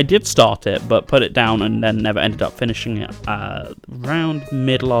fact, I did start it, but put it down and then never ended up finishing it around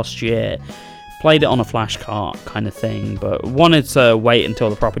mid last year. Played it on a flash cart kind of thing, but wanted to wait until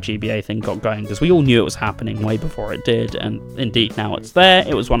the proper GBA thing got going, because we all knew it was happening way before it did, and indeed now it's there.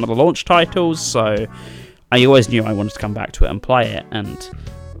 It was one of the launch titles, so I always knew I wanted to come back to it and play it, and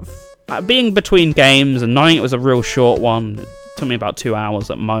being between games and knowing it was a real short one, it took me about 2 hours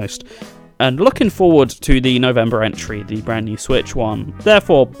at most, and looking forward to the November entry, the brand new Switch one.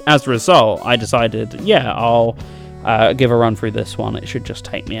 Therefore, as a result, I decided, I'll give a run through this one. It should just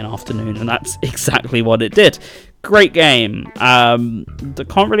take me an afternoon, and that's exactly what it did. Great game. Can't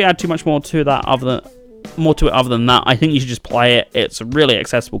really add too much more to that other than that. I think you should just play it. It's a really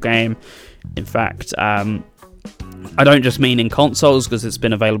accessible game. In fact, I don't just mean in consoles, because it's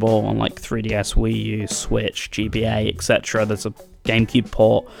been available on like 3DS, Wii U, Switch, GBA, etc. There's a GameCube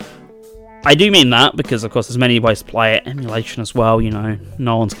port. I do mean that because, of course, there's many ways to play it. Emulation as well,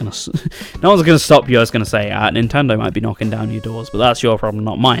 no one's gonna stop you. I was gonna say Nintendo might be knocking down your doors, but that's your problem,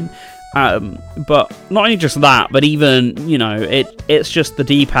 not mine. But not only just that, but even, it's just the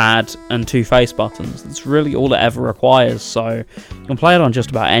D-pad and 2 face buttons. That's really all it ever requires, so you can play it on just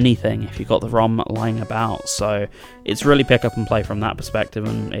about anything if you've got the ROM lying about. So it's really pick up and play from that perspective,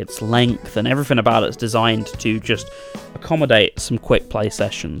 and its length and everything about it's designed to just accommodate some quick play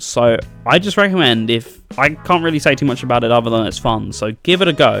sessions. So I just recommend, I can't really say too much about it other than it's fun, so give it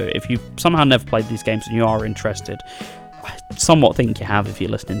a go if you've somehow never played these games and you are interested. I somewhat think you have if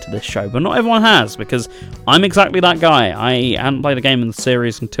you're listening to this show, but not everyone has, because I'm exactly that guy. I hadn't played a game in the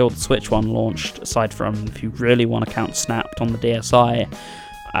series until the Switch one launched, aside from, if you really want to count Snapped on the DSi,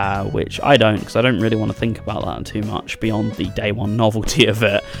 which I don't, because I don't really want to think about that too much beyond the day one novelty of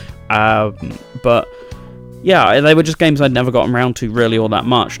it. But yeah, they were just games I'd never gotten around to really all that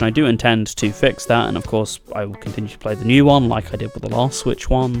much, and I do intend to fix that, and of course I will continue to play the new one like I did with the last Switch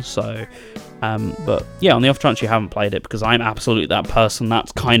one, so but yeah, on the off chance you haven't played it, because I'm absolutely that person,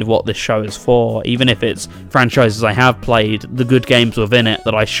 that's kind of what this show is for. Even if it's franchises I have played, the good games within it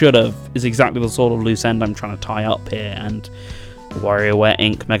that I should have is exactly the sort of loose end I'm trying to tie up here, and WarioWare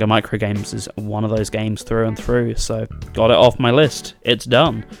Inc. Mega Micro Games is one of those games through and through, so got it off my list. It's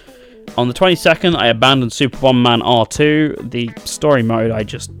done. On the 22nd, I abandoned Super Bomberman R2. The story mode I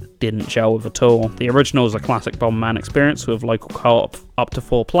just didn't gel with at all. The original is a classic Bomberman experience with local co-op up to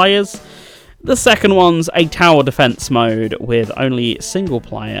 4 players. The second one's a tower defense mode with only single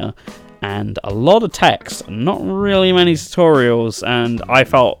player and a lot of text, not really many tutorials, and I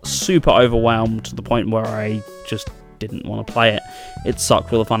felt super overwhelmed to the point where I just didn't want to play it. It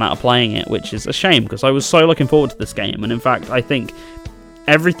sucked all the fun out of playing it, which is a shame because I was so looking forward to this game, and in fact I think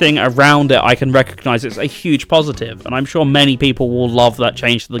everything around it I can recognise it's a huge positive, and I'm sure many people will love that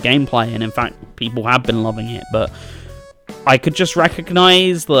change to the gameplay, and in fact people have been loving it, but I could just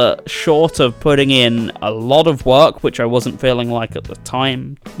recognise that short of putting in a lot of work, which I wasn't feeling like at the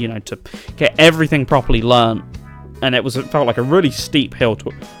time, to get everything properly learnt, and it felt like a really steep hill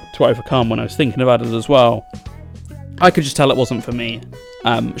to overcome when I was thinking about it as well. I could just tell it wasn't for me,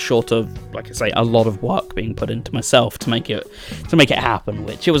 short of, like I say, a lot of work being put into myself to make it happen,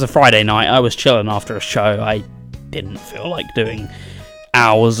 which it was a Friday night, I was chilling after a show, I didn't feel like doing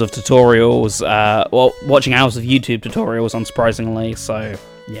hours of tutorials, watching hours of YouTube tutorials, unsurprisingly, so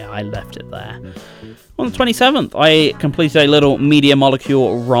yeah, I left it there. On the 27th, I completed a little Media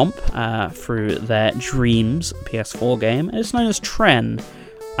Molecule romp through their Dreams PS4 game. It's known as Tren.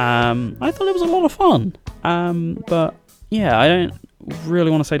 I thought it was a lot of fun, but yeah, I don't really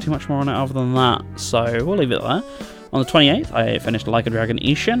want to say too much more on it other than that, so we'll leave it there. On the 28th, I finished Like a Dragon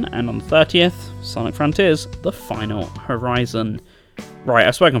Ishin, and on the 30th, Sonic Frontiers, The Final Horizon. Right,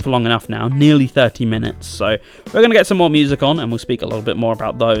 I've spoken for long enough now, nearly 30 minutes, so we're going to get some more music on, and we'll speak a little bit more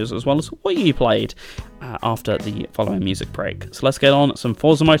about those, as well as what you played after the following music break. So let's get on some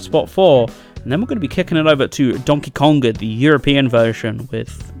Forza Motorsport 4, and then we're going to be kicking it over to Donkey Konga, the European version,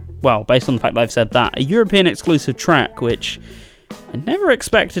 with, well, based on the fact that I've said that, a European exclusive track, which I never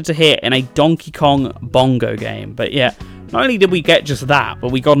expected to hear in a Donkey Kong bongo game. But yeah, not only did we get just that,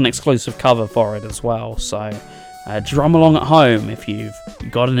 but we got an exclusive cover for it as well. So drum along at home if you've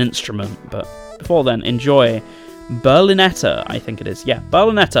got an instrument. But before then, enjoy Berlinetta, I think it is. Yeah,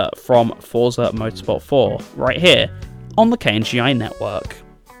 Berlinetta from Forza Motorsport 4, right here on the KNGI network.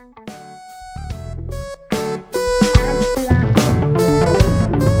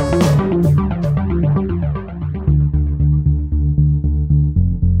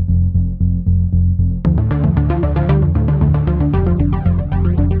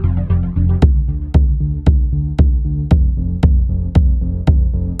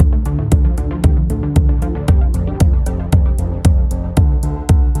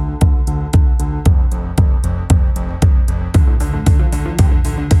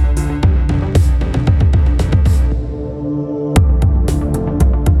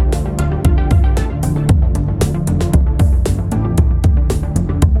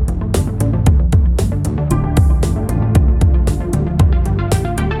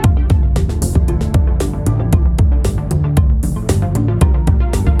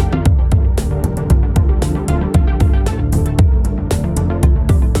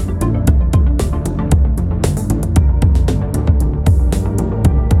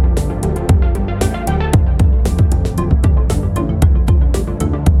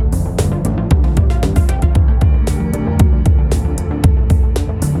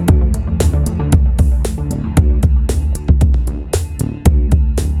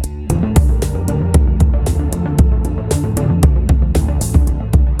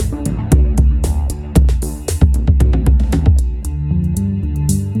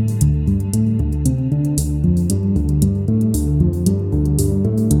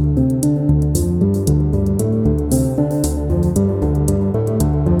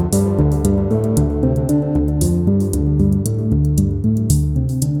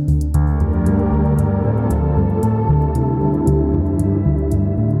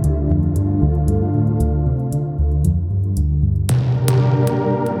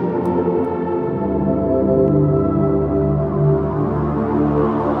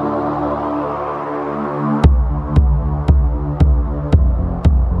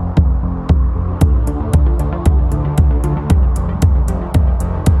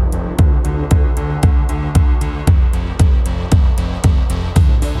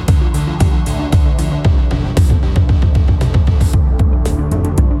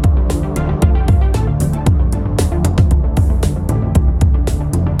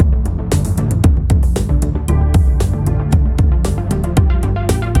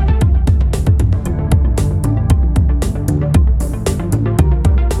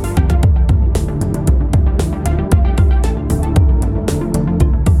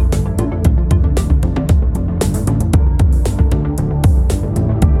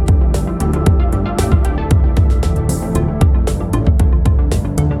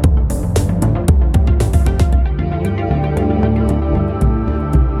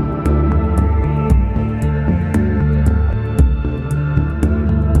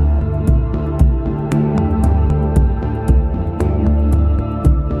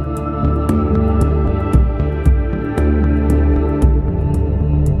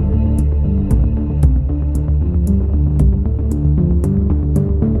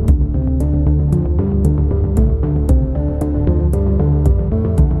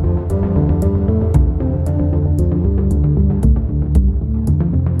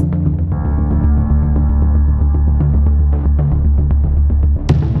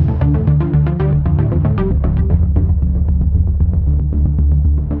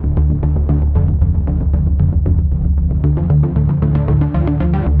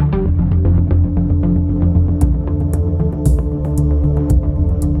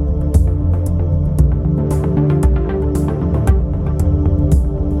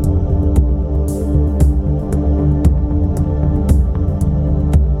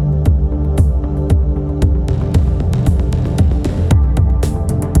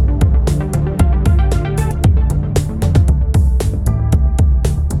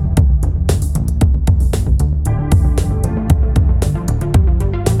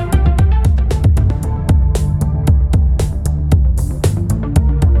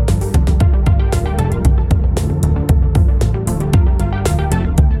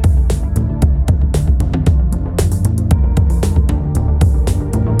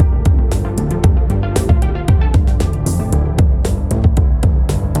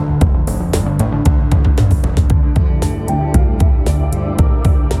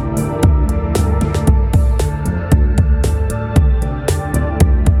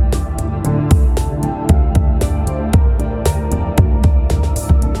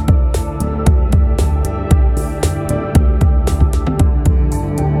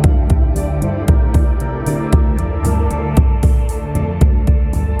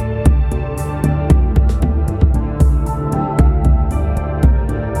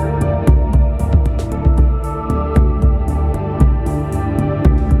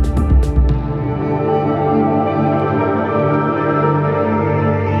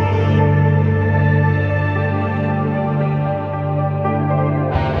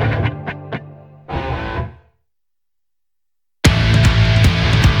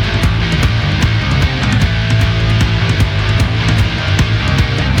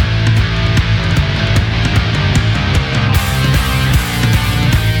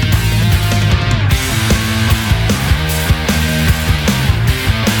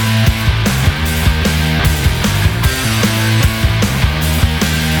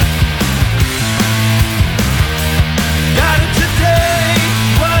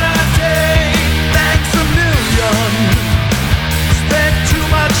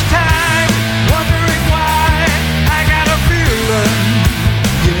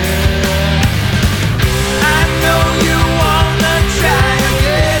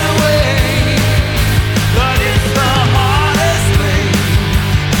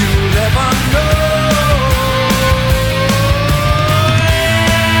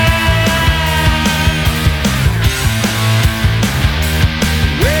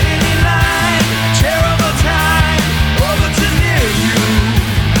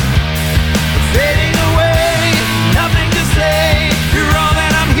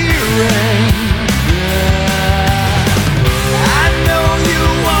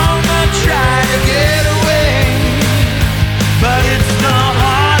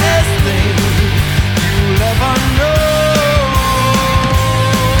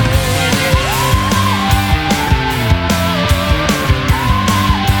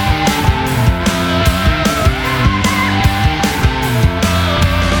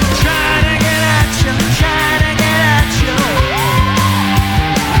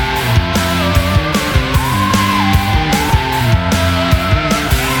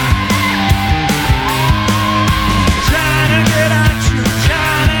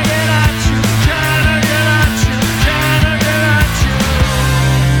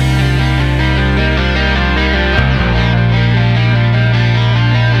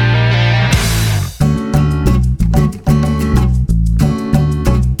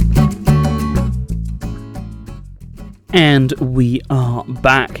 And we are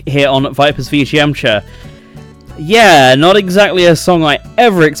back here on Viper's VGMture. Yeah, not exactly a song I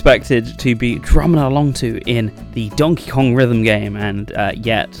ever expected to be drumming along to in the Donkey Kong rhythm game, and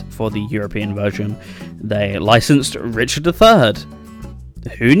yet, for the European version, they licensed Richard III.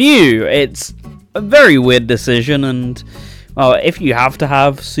 Who knew? It's a very weird decision, and well, if you have to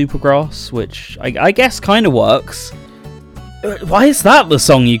have Supergrass, which I guess kind of works, why is that the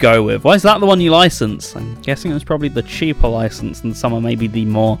song you go with? Why is that the one you license? I'm guessing it was probably the cheaper license than some of maybe the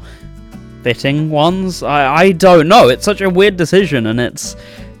more fitting ones. I don't know. It's such a weird decision, and it's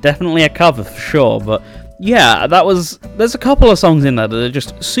definitely a cover for sure. But yeah, there's a couple of songs in there that are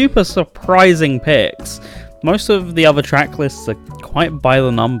just super surprising picks. Most of the other track lists are quite by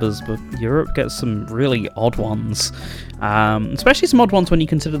the numbers, but Europe gets some really odd ones. Especially some odd ones when you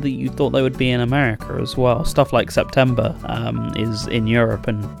consider that you thought they would be in America as well. Stuff like September is in Europe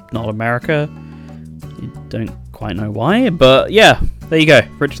and not America. You don't quite know why, but yeah, there you go.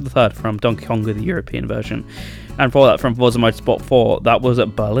 Richard III from Donkey Kong, the European version. And for that, from Forza Motorsport 4, that was at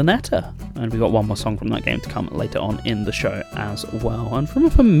Berlinetta. And we got one more song from that game to come later on in the show as well. And from a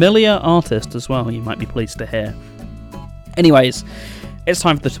familiar artist as well, you might be pleased to hear. Anyways, it's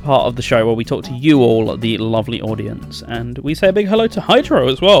time for the part of the show where we talk to you all, the lovely audience. And we say a big hello to Hydro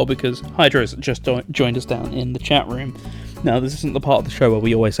as well, because Hydro's just joined us down in the chat room. Now, this isn't the part of the show where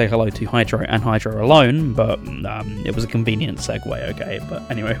we always say hello to Hydro and Hydro alone, but it was a convenient segue, okay? But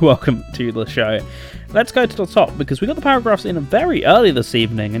anyway, welcome to the show. Let's go to the top, because we got the paragraphs in very early this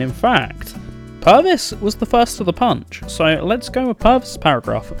evening, and in fact, Purvis was the first of the punch. So let's go with Purvis'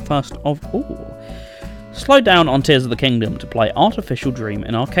 paragraph first of all. Slowed down on Tears of the Kingdom to play Artificial Dream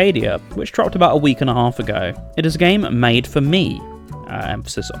in Arcadia, which dropped about a week and a half ago. It is a game made for me.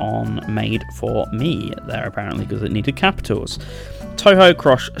 Emphasis on made for me there, apparently, because it needed capitals. Touhou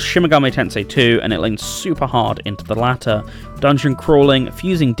crushed Shin Megami Tensei 2, and it leaned super hard into the latter. Dungeon crawling,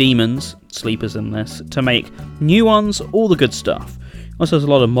 fusing demons, sleepers in this, to make new ones, all the good stuff. Also has a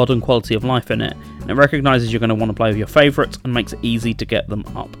lot of modern quality of life in it, and it recognises you're going to want to play with your favourites, and makes it easy to get them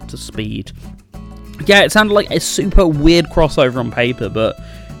up to speed. Yeah, it sounded like a super weird crossover on paper, but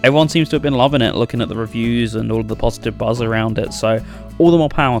everyone seems to have been loving it, looking at the reviews and all of the positive buzz around it, so all the more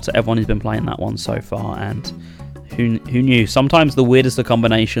power to everyone who's been playing that one so far, and who knew? Sometimes the weirdest of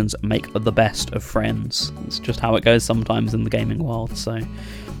combinations make the best of friends. It's just how it goes sometimes in the gaming world, so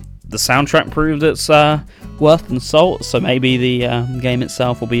the soundtrack proved its worth and salt, so maybe the game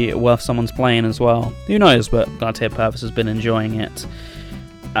itself will be worth someone's playing as well. Who knows, but glad to hear Purvis has been enjoying it.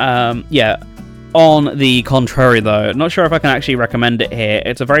 Yeah. On the contrary, though, not sure if I can actually recommend it here.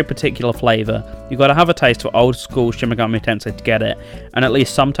 It's a very particular flavour. You've got to have a taste for old school Shin Megami Tensei to get it, and at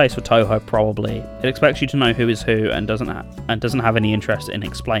least some taste for Touhou probably. It expects you to know who is who and doesn't have any interest in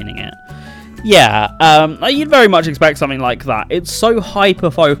explaining it. Yeah, you'd very much expect something like that. It's so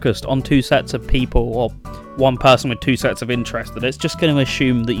hyper-focused on two sets of people, or one person with two sets of interest, that it's just going to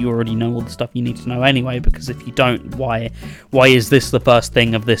assume that you already know all the stuff you need to know anyway, because if you don't, why is this the first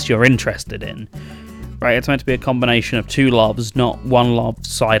thing of this you're interested in? Right, it's meant to be a combination of two loves, not one love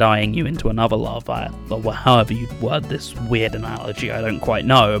side-eyeing you into another love, or however you word this weird analogy, I don't quite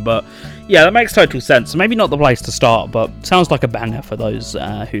know, but yeah, that makes total sense. Maybe not the place to start, but sounds like a banger for those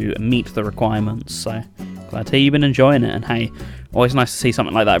who meet the requirements, so glad to hear you've been enjoying it, and hey, always nice to see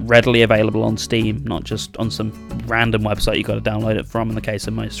something like that readily available on Steam, not just on some random website you got to download it from in the case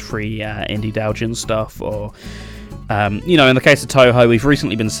of most free indie Doujin stuff, or in the case of Touhou, we've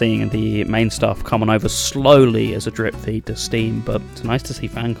recently been seeing the main stuff coming over slowly as a drip feed to Steam, but it's nice to see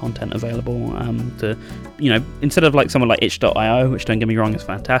fan content available instead of like someone like itch.io, which don't get me wrong is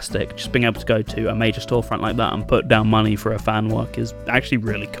fantastic, just being able to go to a major storefront like that and put down money for a fan work is actually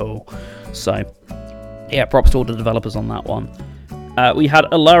really cool. So yeah, props to all the developers on that one. We had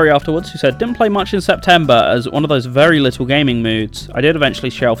Ilari afterwards, who said, didn't play much in September as one of those very little gaming moods. I did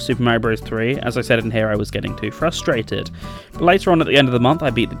eventually shelf Super Mario Bros. 3, as I said in here I was getting too frustrated. But later on at the end of the month I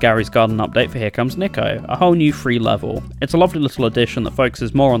beat the Gary's Garden update for Here Comes Niko, a whole new free level. It's a lovely little addition that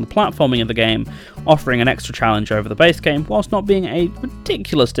focuses more on the platforming of the game, offering an extra challenge over the base game, whilst not being a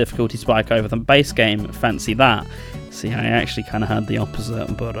ridiculous difficulty spike over the base game. Fancy that. See, I actually kind of had the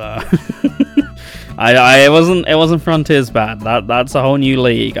opposite, but it wasn't Frontiers bad. That's a whole new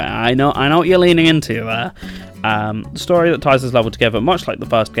league. I know what you're leaning into there. The story that ties this level together, much like the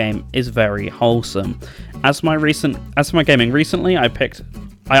first game, is very wholesome. As for my gaming recently, I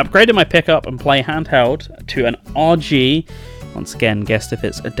upgraded my pickup and play handheld to an RG. Once again, guessed if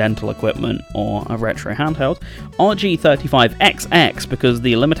it's a dental equipment or a retro handheld. RG35XX, because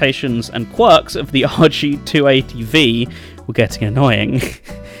the limitations and quirks of the RG280V were getting annoying.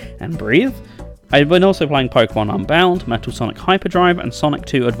 And breathe. I've been also playing Pokemon Unbound, Metal Sonic Hyperdrive, and Sonic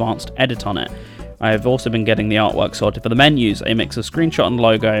 2 Advanced Edit on it. I've also been getting the artwork sorted for the menus, a mix of screenshot and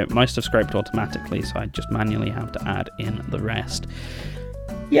logo. Most have scraped automatically, so I just manually have to add in the rest.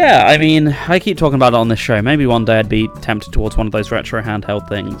 Yeah, I mean, I keep talking about it on this show. Maybe one day I'd be tempted towards one of those retro handheld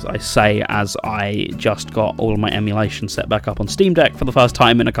things. I say as I just got all of my emulation set back up on Steam Deck for the first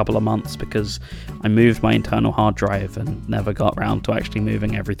time in a couple of months, because I moved my internal hard drive and never got around to actually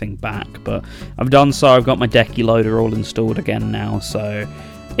moving everything back. But I've done so. I've got my Decky loader all installed again now, so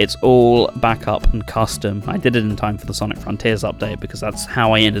it's all back up and custom. I did it in time for the Sonic Frontiers update because that's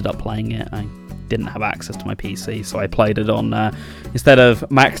how I ended up playing it. I didn't have access to my PC, so I played it on, instead of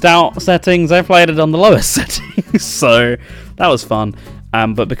maxed out settings, I played it on the lowest settings, so that was fun.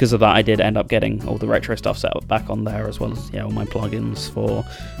 But because of that, I did end up getting all the retro stuff set up back on there, as well as all my plugins for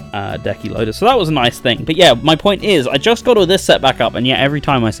Decky Loader, so that was a nice thing. But yeah, my point is, I just got all this set back up, and yet every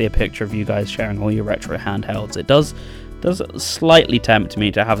time I see a picture of you guys sharing all your retro handhelds, it does slightly tempt me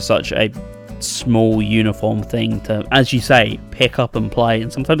to have such a small uniform thing to, as you say, pick up and play.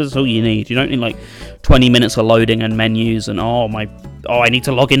 And sometimes that's all you need. You don't need like 20 minutes of loading and menus and I need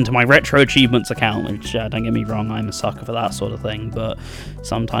to log into my retro achievements account, which don't get me wrong, I'm a sucker for that sort of thing, but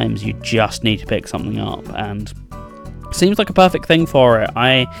sometimes you just need to pick something up, and it seems like a perfect thing for it.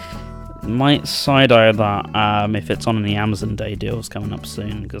 I might side-eye that if it's on any Amazon Day deals coming up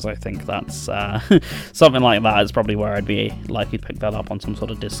soon, because I think that's something like that is probably where I'd be likely to pick that up on some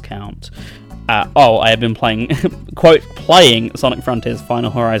sort of discount. I have been playing, quote, playing Sonic Frontiers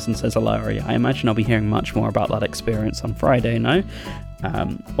Final Horizon, says Hilary. I imagine I'll be hearing much more about that experience on Friday, no?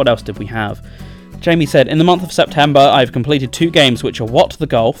 What else did we have? Jamie said, in the month of September, I've completed 2 games, which are What the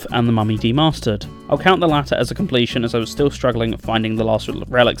Golf and The Mummy Demastered. I'll count the latter as a completion, as I was still struggling finding the last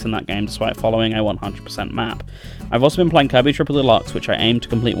relics in that game despite following a 100% map. I've also been playing Kirby Triple Deluxe, which I aim to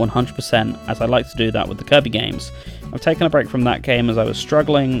complete 100%, as I like to do that with the Kirby games. I've taken a break from that game as I was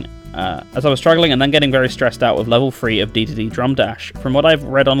struggling and then getting very stressed out with level 3 of D2D Drum Dash. From what I've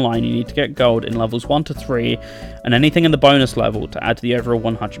read online, you need to get gold in levels 1 to 3 and anything in the bonus level to add to the overall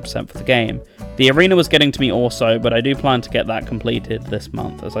 100% for the game. The arena was getting to me also, but I do plan to get that completed this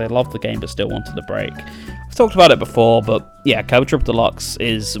month, as I love the game but still wanted a break. I've talked about it before, but yeah, Kirby Triple Deluxe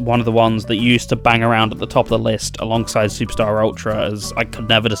is one of the ones that used to bang around at the top of the list alongside Superstar Ultra, as I could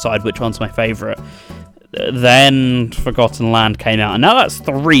never decide which one's my favourite. Then Forgotten Land came out, and now that's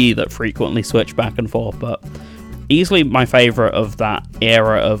 3 that frequently switch back and forth, but easily my favourite of that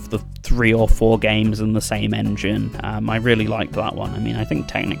era of the 3 or 4 games in the same engine. I really liked that one. I mean, I think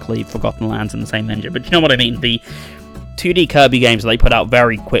technically Forgotten Land's in the same engine, but you know what I mean? The 2D Kirby games they put out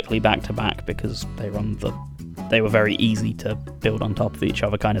very quickly back to back because they were very easy to build on top of each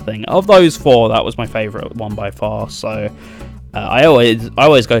other kind of thing. Of those 4, that was my favourite one by far, so I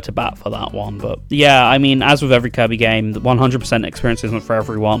always go to bat for that one. But yeah, I mean, as with every Kirby game, the 100% experience isn't for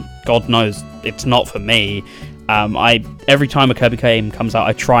everyone. God knows it's not for me. Every time a Kirby game comes out,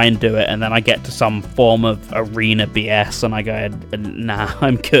 I try and do it, and then I get to some form of arena BS, and I go, nah,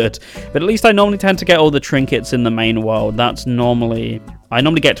 I'm good. But at least I normally tend to get all the trinkets in the main world. I normally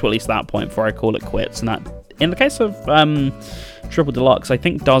get to at least that point before I call it quits, and that, in the case of Triple Deluxe, I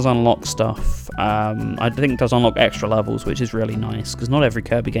think does unlock stuff. I think does unlock extra levels, which is really nice, because not every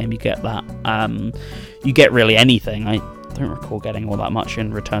Kirby game you get that. You get really anything. I don't recall getting all that much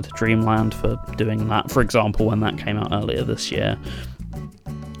in Return to Dreamland for doing that, for example, when that came out earlier this year.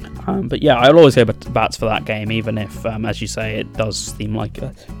 But yeah, I'll always go bats for that game, even if, as you say, it does seem like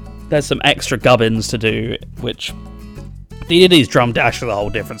there's some extra gubbins to do, which DDD's Drum Dash is a whole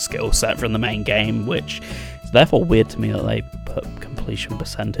different skill set from the main game, which is therefore weird to me that they put completion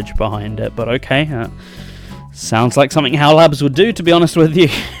percentage behind it, but okay. Sounds like something HAL Labs would do, to be honest with you.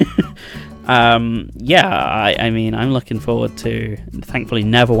 Yeah, I mean, I'm looking forward to, thankfully,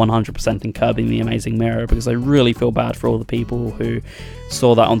 never 100%ing Kirby the Amazing Mirror, because I really feel bad for all the people who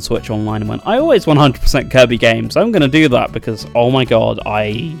saw that on Switch Online and went, I always 100% Kirby games, I'm going to do that, because, oh my god,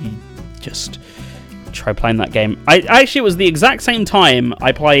 I just try playing that game. Actually, it was the exact same time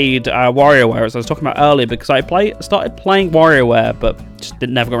I played WarioWare, as I was talking about earlier, because I started playing WarioWare, but just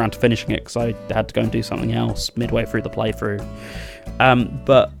never got around to finishing it, because I had to go and do something else midway through the playthrough.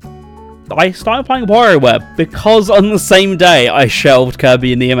 But I started playing WarioWare because on the same day I shelved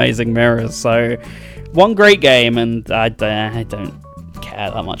Kirby and the Amazing Mirrors. So, one great game, and I don't care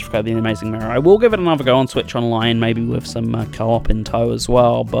that much for Kirby and the Amazing Mirror. I will give it another go on Switch Online, maybe with some co-op in tow as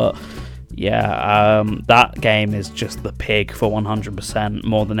well, but yeah, that game is just the pig for 100%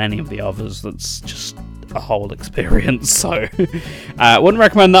 more than any of the others. That's just a whole experience, so wouldn't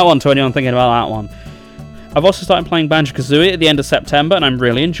recommend that one to anyone thinking about that one. I've also started playing Banjo-Kazooie at the end of September, and I'm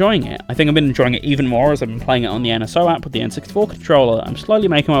really enjoying it. I think I've been enjoying it even more as I've been playing it on the NSO app with the N64 controller. I'm slowly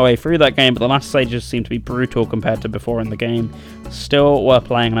making my way through that game, but the last stages seem to be brutal compared to before in the game. Still worth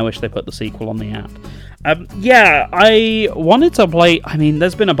playing, and I wish they put the sequel on the app. Yeah, I wanted to play... I mean,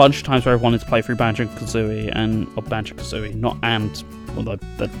 there's been a bunch of times where I've wanted to play through Banjo-Kazooie, or Banjo-Kazooie, not and... although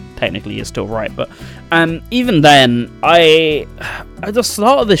that technically is still right, but even then, at the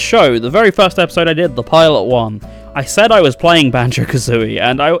start of this show, the very first episode I did, the pilot one, I said I was playing Banjo-Kazooie,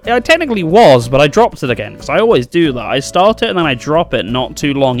 and I technically was, but I dropped it again, because I always do that. I start it, and then I drop it not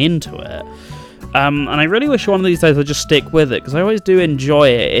too long into it. And I really wish one of these days I'd just stick with it, because I always do enjoy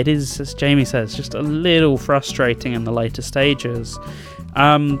it. It is, as Jamie says, just a little frustrating in the later stages.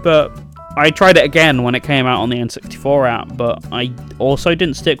 But I tried it again when it came out on the N64 app, but I also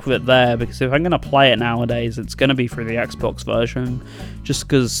didn't stick with it there, because if I'm going to play it nowadays, it's going to be through the Xbox version, just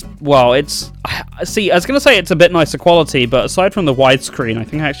because, well, it's... See, I was going to say it's a bit nicer quality, but aside from the widescreen, I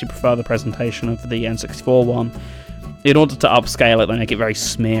think I actually prefer the presentation of the N64 one. In order to upscale it, they make it very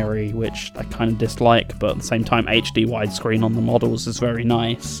smeary, which I kind of dislike, but at the same time, HD widescreen on the models is very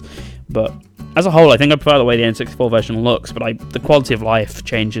nice. But as a whole, I think I prefer the way the N64 version looks, but the quality of life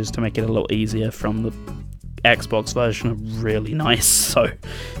changes to make it a little easier from the Xbox version are really nice, so it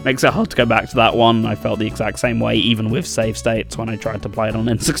makes it hard to go back to that one. I felt the exact same way, even with save states, when I tried to play it on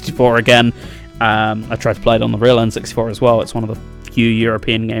N64 again. I tried to play it on the real N64 as well. It's one of the few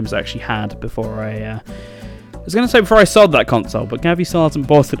European games I actually had before I was going to say before I sold that console, but Gavi still hasn't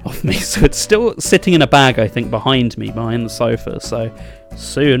bought it off me, so it's still sitting in a bag, I think, behind me, behind the sofa, so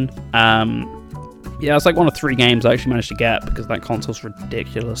soon. Yeah, it's like one of 3 games I actually managed to get, because that console's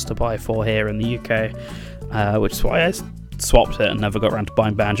ridiculous to buy for here in the UK, which is why I swapped it and never got around to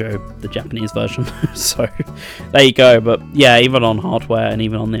buying Banjo, the Japanese version. So there you go. But yeah, even on hardware and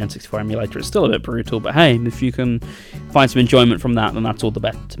even on the N64 emulator, it's still a bit brutal, but hey, if you can find some enjoyment from that, then that's all the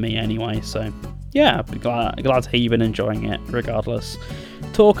better to me anyway. So yeah, I'd be glad to hear you've been enjoying it regardless.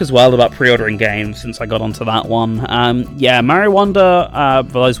 Talk as well about pre-ordering games since I got onto that one. Yeah, Mario Wonder,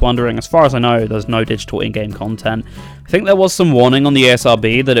 for those wondering, as far as I know, there's no digital in-game content. I think there was some warning on the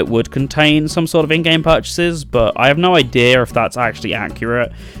ESRB that it would contain some sort of in-game purchases, but I have no idea if that's actually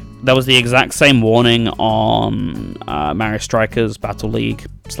accurate. There was the exact same warning on Mario Strikers Battle League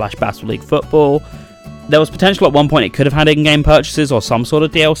 / Battle League Football. There was potential at one point it could have had in-game purchases or some sort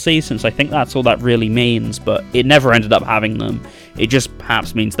of DLC, since I think that's all that really means, but it never ended up having them. It just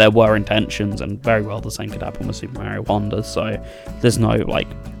perhaps means there were intentions, and very well the same could happen with Super Mario Wonder, so there's no, like,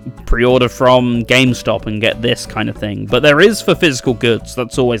 pre-order from GameStop and get this kind of thing. But there is for physical goods.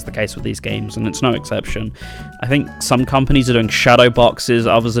 That's always the case with these games, and it's no exception. I think some companies are doing shadow boxes,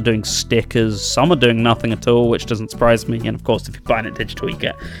 others are doing stickers, some are doing nothing at all, which doesn't surprise me, and of course if you're buying it digital you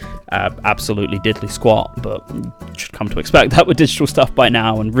get absolutely diddly squat, but you should come to expect that with digital stuff by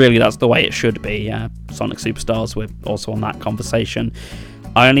now, and really that's the way it should be. Sonic Superstars, we're also on that conversation.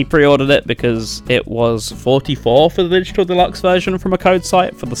 I only pre-ordered it because it was $44 for the digital deluxe version from a code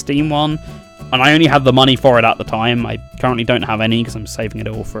site for the Steam one, and I only had the money for it at the time. I currently don't have any because I'm saving it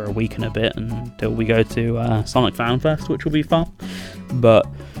all for a week and a bit until we go to Sonic Fan Fest, which will be fun. But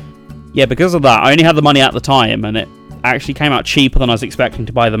yeah, because of that, I only had the money at the time, and it actually came out cheaper than I was expecting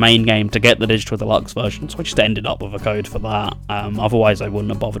to buy the main game to get the digital deluxe version, so I just ended up with a code for that. Otherwise I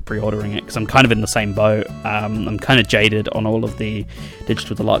wouldn't have bothered pre-ordering it, because I'm kind of in the same boat. I'm kind of jaded on all of the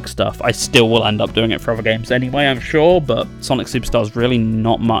digital deluxe stuff. I still will end up doing it for other games anyway, I'm sure, but Sonic Superstars, really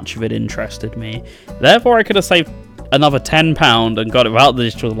not much of it interested me. Therefore I could have saved another £10 and got it without the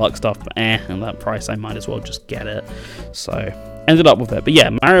digital deluxe stuff, but at that price I might as well just get it. So ended up with it. But yeah,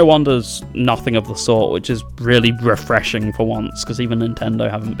 Mario Wonder's nothing of the sort, which is really refreshing for once, because even Nintendo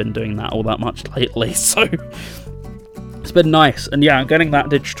haven't been doing that all that much lately, so it's been nice. And yeah, I'm getting that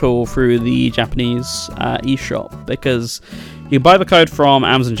digital through the Japanese eShop, because you buy the code from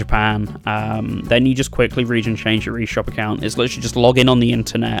Amazon Japan, then you just quickly region change your eShop account. It's literally just log in on the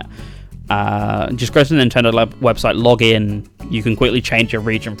internet, just go to the Nintendo website, log in, you can quickly change your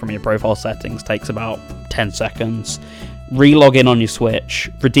region from your profile settings, takes about 10 seconds, re-log in on your Switch,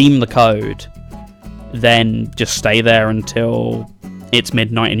 redeem the code, then just stay there until it's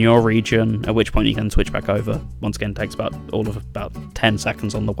midnight in your region, at which point you can switch back over. Once again, it takes about 10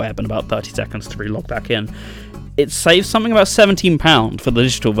 seconds on the web and about 30 seconds to re-log back in. It saves something about £17 for the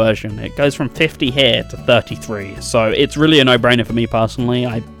digital version. It goes from 50 here to 33, so it's really a no-brainer for me personally.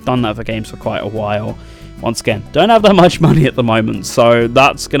 I've done that for games for quite a while. Once again, don't have that much money at the moment, so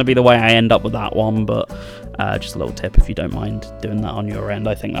that's going to be the way I end up with that one, but just a little tip if you don't mind doing that on your end.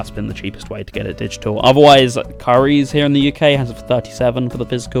 I think that's been the cheapest way to get it digital. Otherwise, Curry's here in the UK has it for 37 for the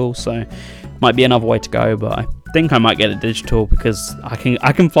physical, so might be another way to go, but I think I might get it digital because I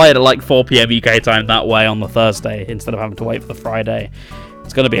can play it at like 4 PM UK time that way on the Thursday instead of having to wait for the Friday.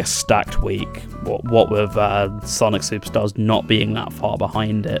 It's going to be a stacked week, what with Sonic Superstars not being that far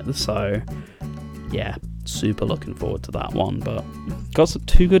behind it, so yeah, super looking forward to that one. But got some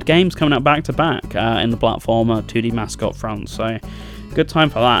 2 good games coming out back to back in the platformer 2D mascot front, so good time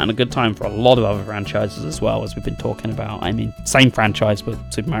for that, and a good time for a lot of other franchises as well, as we've been talking about. I mean, same franchise, but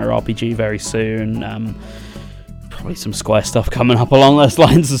Super Mario RPG very soon. Probably some Square stuff coming up along those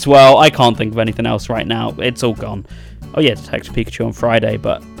lines as well. I can't think of anything else right now. It's all gone. Oh yeah, Detective Pikachu on Friday,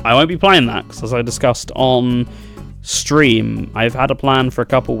 but I won't be playing that because, as I discussed on stream, I've had a plan for a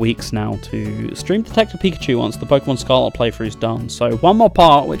couple weeks now to stream Detective Pikachu once the Pokemon Scarlet playthrough is done. So one more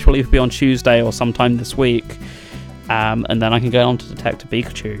part, which will either be on Tuesday or sometime this week, and then I can go on to Detective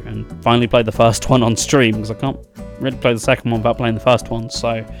Pikachu and finally play the first one on stream, because I can't really play the second one without playing the first one.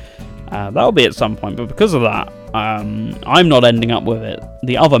 So that'll be at some point, but because of that, I'm not ending up with it.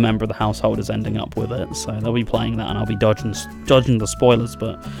 The other member of the household is ending up with it, so they'll be playing that, and I'll be dodging the spoilers,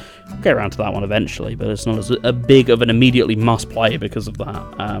 but I'll get around to that one eventually. But it's not as a big of an immediately must play because of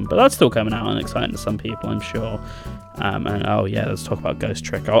that. But that's still coming out and exciting to some people, I'm sure. And oh yeah, let's talk about Ghost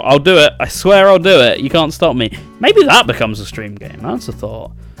Trick. I'll do it. I swear I'll do it. You can't stop me. Maybe that becomes a stream game. That's a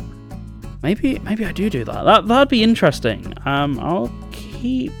thought. Maybe I do that. That'd be interesting. I'll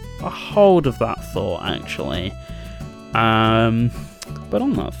keep a hold of that thought, actually. But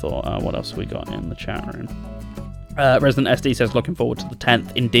on that thought, what else have we got in the chat room? Resident SD says, looking forward to the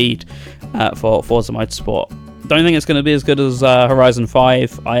 10th, indeed, for Forza Motorsport. Don't think it's going to be as good as Horizon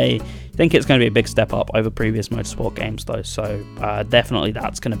 5. I think it's going to be a big step up over previous Motorsport games, though, so definitely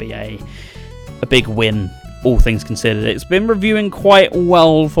that's going to be a big win, all things considered. It's been reviewing quite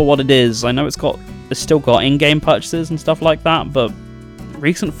well for what it is. I know it's still got in-game purchases and stuff like that, but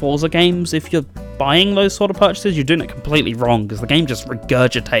recent Forza games, if you're buying those sort of purchases, you're doing it completely wrong, because the game just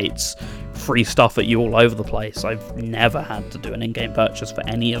regurgitates free stuff at you all over the place. I've never had to do an in-game purchase for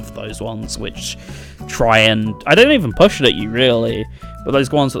any of those ones which try and... I don't even push it at you, really, but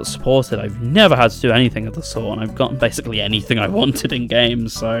those ones that support it, I've never had to do anything of the sort, and I've gotten basically anything I wanted in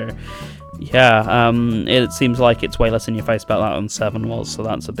games, so... yeah, it seems like it's way less in your face about that than 7 was, so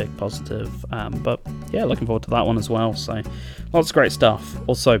that's a big positive. But yeah, looking forward to that one as well. So lots of great stuff.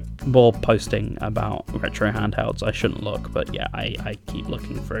 Also, more posting about retro handhelds. I shouldn't look, but yeah, I keep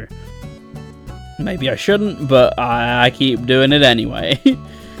looking through. Maybe I shouldn't, but I keep doing it anyway.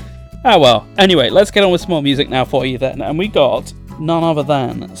 Ah well, anyway, let's get on with some more music now for you then. And we got none other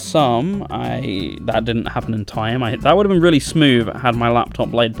than that didn't happen in time. That would have been really smooth had my laptop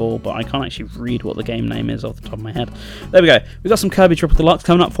played ball, but I can't actually read what the game name is off the top of my head. There we go. We've got some Kirby Triple Deluxe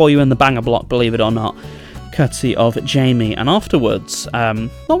coming up for you in the banger block, believe it or not, courtesy of Jamie. And afterwards, not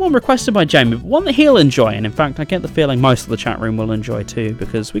one requested by Jamie, but one that he'll enjoy. And in fact, I get the feeling most of the chat room will enjoy too,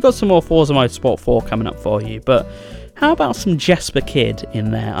 because we got some more Forza Motorsport 4 coming up for you. But how about some Jesper Kid in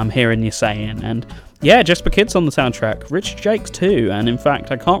there, I'm hearing you saying? And yeah, Jesper Kid's on the soundtrack, Richard Jakes too, and in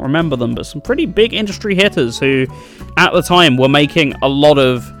fact, I can't remember them, but some pretty big industry hitters who, at the time, were making a lot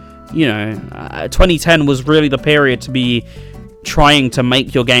of, 2010 was really the period to be trying to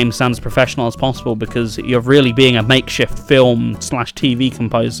make your game sound as professional as possible, because you're really being a makeshift film/TV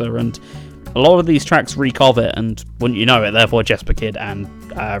composer, and a lot of these tracks reek of it, and wouldn't you know it, therefore Jesper Kid and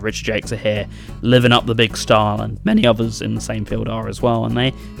Richard Jakes are here, living up the big style, and many others in the same field are as well, and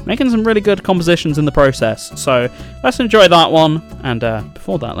they making some really good compositions in the process. So let's enjoy that one, and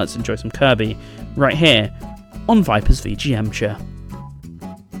before that, let's enjoy some Kirby right here on Viper's VGMture.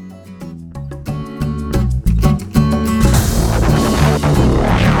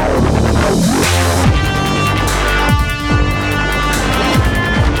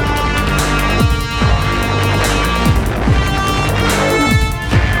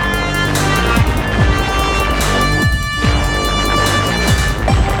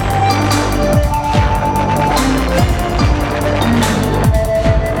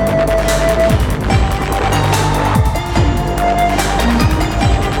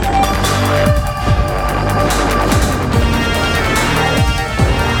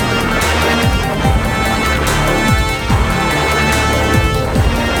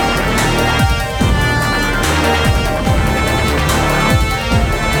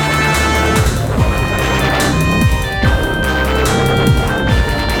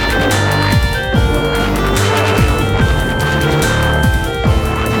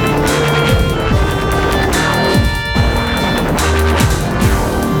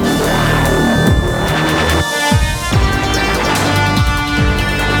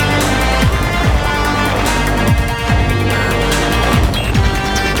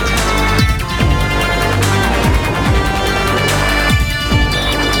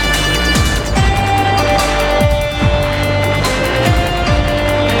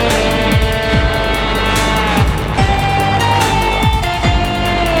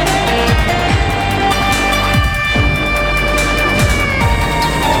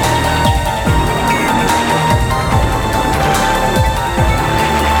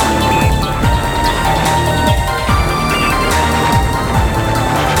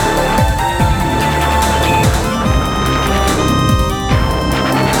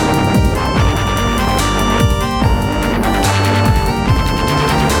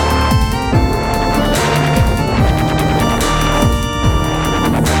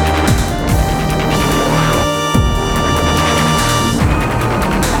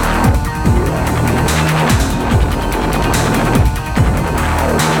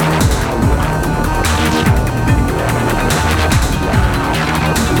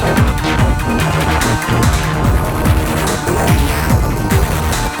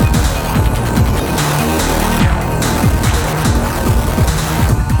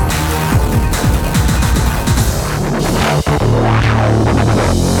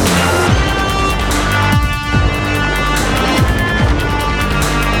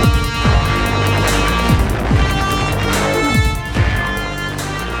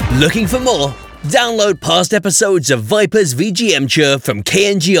 Looking for more? Download past episodes of Viper's VGMture from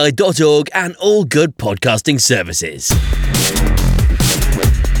kngi.org and all good podcasting services.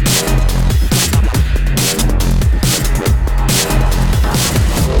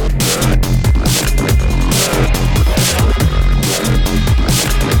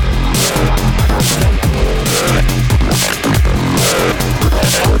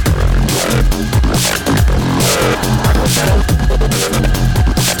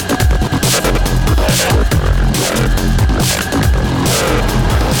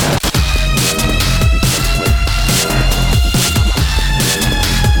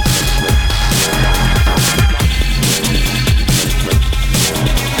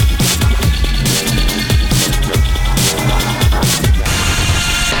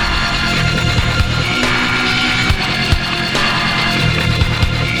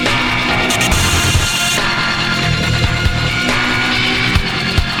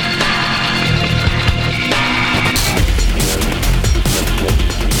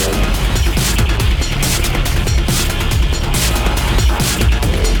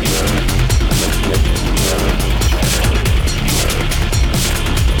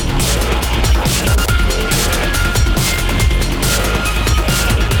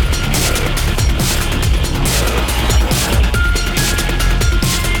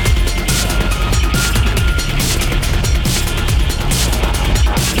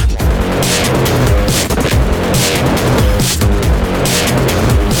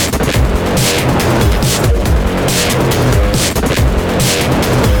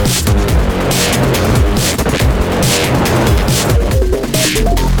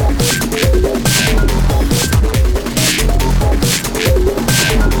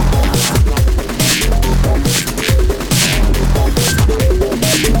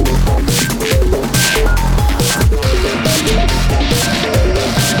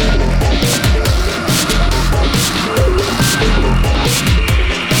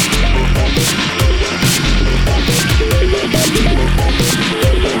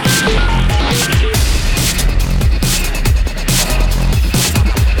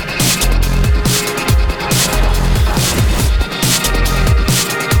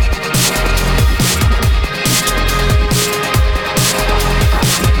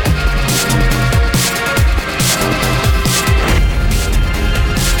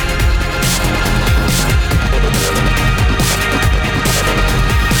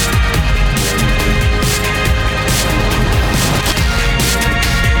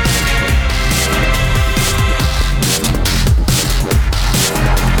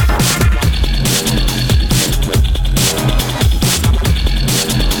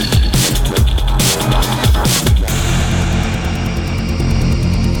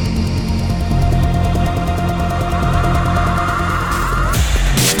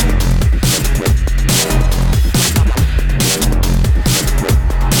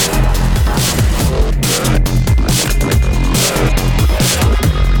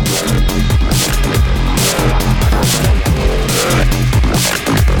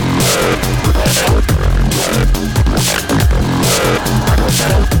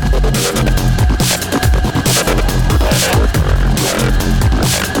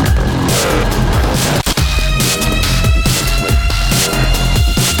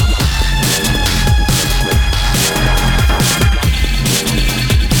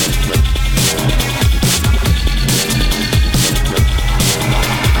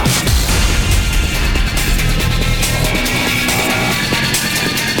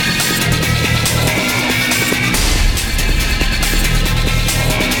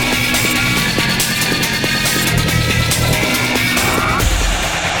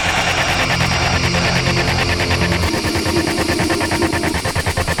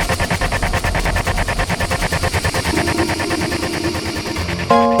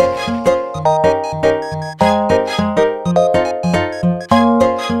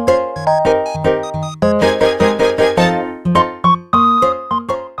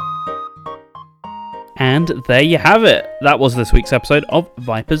 And there you have it. That was this week's episode of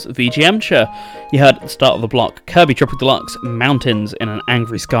Viper's VGMture. You heard at the start of the block Kirby Triple Deluxe Mountains in an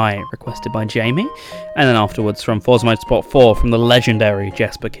Angry Sky, requested by Jamie. And then afterwards from Forza Motorsport 4 from the legendary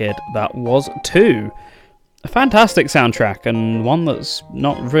Jesper Kid, that was 2. A fantastic soundtrack, and one that's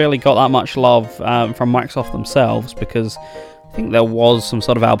not really got that much love from Microsoft themselves, because I think there was some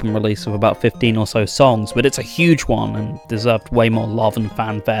sort of album release of about 15 or so songs, but it's a huge one and deserved way more love and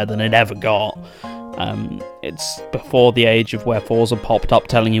fanfare than it ever got. It's before the age of where Forza popped up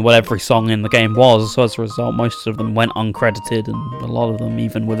telling you what every song in the game was, so as a result most of them went uncredited, and a lot of them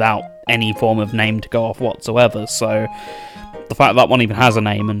even without any form of name to go off whatsoever, so the fact that one even has a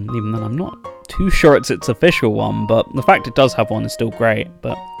name, and even then I'm not too sure it's its official one, but the fact it does have one is still great.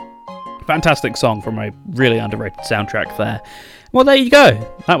 But fantastic song from a really underrated soundtrack there. Well, there you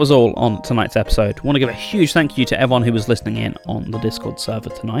go. That was all on tonight's episode. I want to give a huge thank you to everyone who was listening in on the Discord server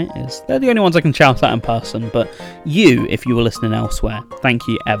tonight. They're the only ones I can shout at in person, but you, if you were listening elsewhere, thank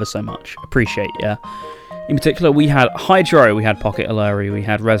you ever so much. Appreciate ya. In particular, we had Hydro, we had Pocket Alluri, we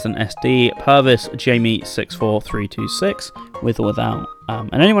had Resident SD, Purvis, Jamie64326, with or without,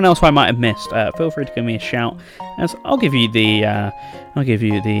 and anyone else who I might have missed. Feel free to give me a shout, as I'll give you the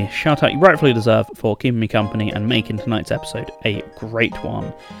shout out you rightfully deserve for keeping me company and making tonight's episode a great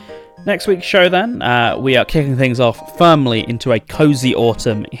one. Next week's show, then, we are kicking things off firmly into a cozy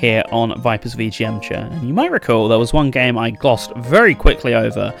autumn here on Viper's VGMture. And you might recall there was one game I glossed very quickly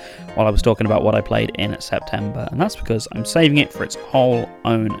over while I was talking about what I played in September, and that's because I'm saving it for its whole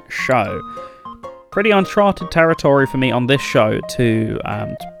own show. Pretty uncharted territory for me on this show to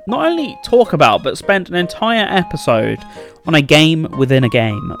not only talk about, but spend an entire episode on a game within a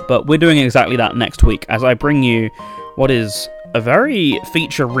game. But we're doing exactly that next week, as I bring you what is a very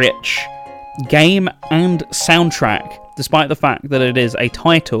feature-rich game and soundtrack, despite the fact that it is a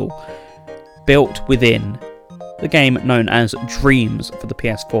title built within the game known as Dreams for the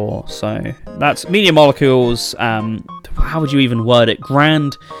PS4. So that's Media Molecule's, how would you even word it,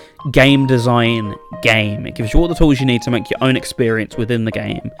 grand game design game. It gives you all the tools you need to make your own experience within the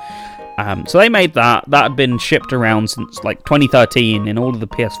game. So they made that. That had been shipped around since like 2013 in all of the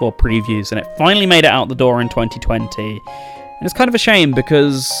PS4 previews, and it finally made it out the door in 2020. And it's kind of a shame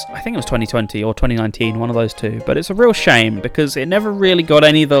because I think it was 2020 or 2019, one of those two. But it's a real shame because it never really got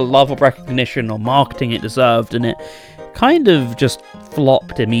any of the love or recognition or marketing it deserved, and it kind of just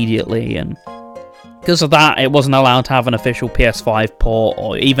flopped immediately. And because of that, it wasn't allowed to have an official PS5 port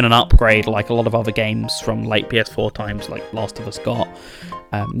or even an upgrade like a lot of other games from late PS4 times, like Last of Us got.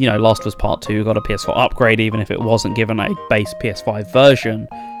 Last of Us Part 2 got a PS4 upgrade, even if it wasn't given a base PS5 version.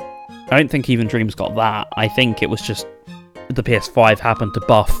 I don't think even Dreams got that. I think it was just the PS5 happened to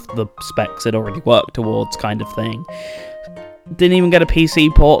buff the specs it already worked towards, kind of thing. Didn't even get a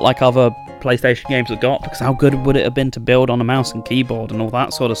PC port like other PlayStation games have got, because how good would it have been to build on a mouse and keyboard and all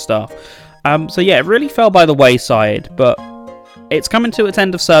that sort of stuff. So yeah, it really fell by the wayside, but it's coming to its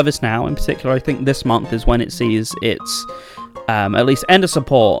end of service now. In particular, I think this month is when it sees its at least end of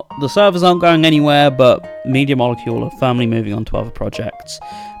support. The servers aren't going anywhere, but Media Molecule are firmly moving on to other projects.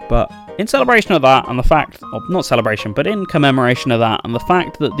 But in celebration of that, and the fact, or not celebration, but in commemoration of that, and the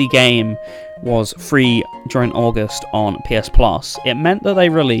fact that the game was free during August on PS Plus, it meant that they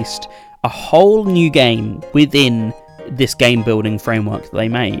released a whole new game within this game building framework that they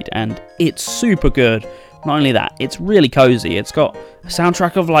made, and it's super good. Not only that, it's really cozy. It's got a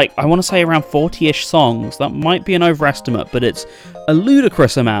soundtrack of like, I want to say around 40-ish songs. That might be an overestimate, but it's a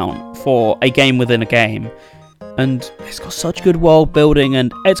ludicrous amount for a game within a game. And it's got such good world building,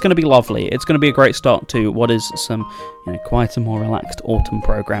 and it's going to be lovely. It's going to be a great start to what is some, quieter, more relaxed autumn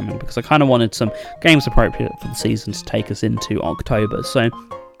programming, because I kind of wanted some games appropriate for the season to take us into October. So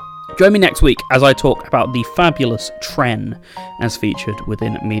join me next week as I talk about the fabulous Tren, as featured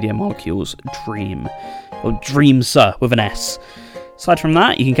within Media Molecule's Dream, or Dreams with an S. Aside from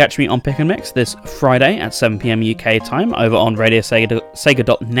that, you can catch me on Pick and Mix this Friday at 7 PM UK time over on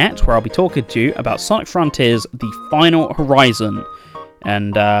radiosega.net, where I'll be talking to you about Sonic Frontiers The Final Horizon.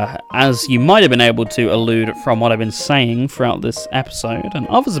 And as you might have been able to allude from what I've been saying throughout this episode, and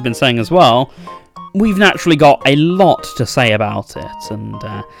others have been saying as well, we've naturally got a lot to say about it. And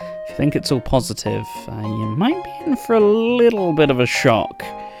if you think it's all positive, you might be in for a little bit of a shock.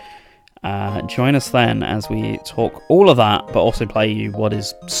 Join us then as we talk all of that, but also play you what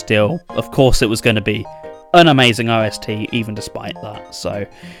is still, of course it was going to be, an amazing OST, even despite that. So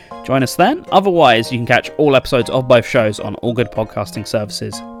join us then. Otherwise, you can catch all episodes of both shows on all good podcasting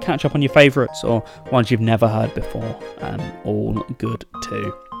services. Catch up on your favourites or ones you've never heard before. All good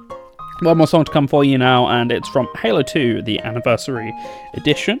too. One more song to come for you now, and it's from Halo 2, the Anniversary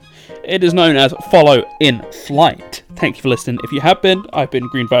Edition. It is known as Follow in Flight. Thank you for listening. If you have been, I've been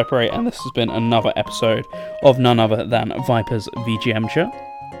Green Viper 8, and this has been another episode of none other than Viper's VGMture.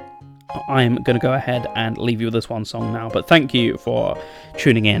 I'm going to go ahead and leave you with this one song now, but thank you for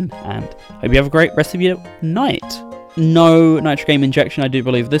tuning in, and hope you have a great rest of your night. No Nitro Game Injection, I do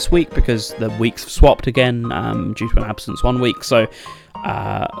believe, this week, because the weeks swapped again due to an absence 1 week, so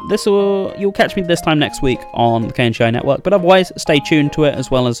you'll catch me this time next week on the KNGI network, but otherwise stay tuned to it, as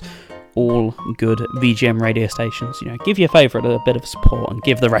well as all good VGM radio stations. Give your favourite a bit of support and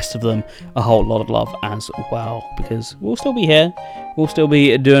give the rest of them a whole lot of love as well, because we'll still be here, we'll still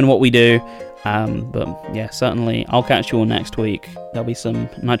be doing what we do, But yeah, certainly I'll catch you all next week. There'll be some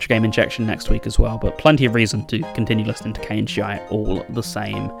Nitro Game Injection next week as well, but plenty of reason to continue listening to KNGI all the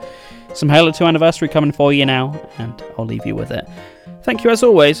same. Some Halo 2 anniversary coming for you now, and I'll leave you with it. Thank you as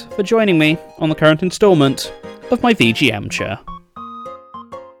always for joining me on the current instalment of my VGMture.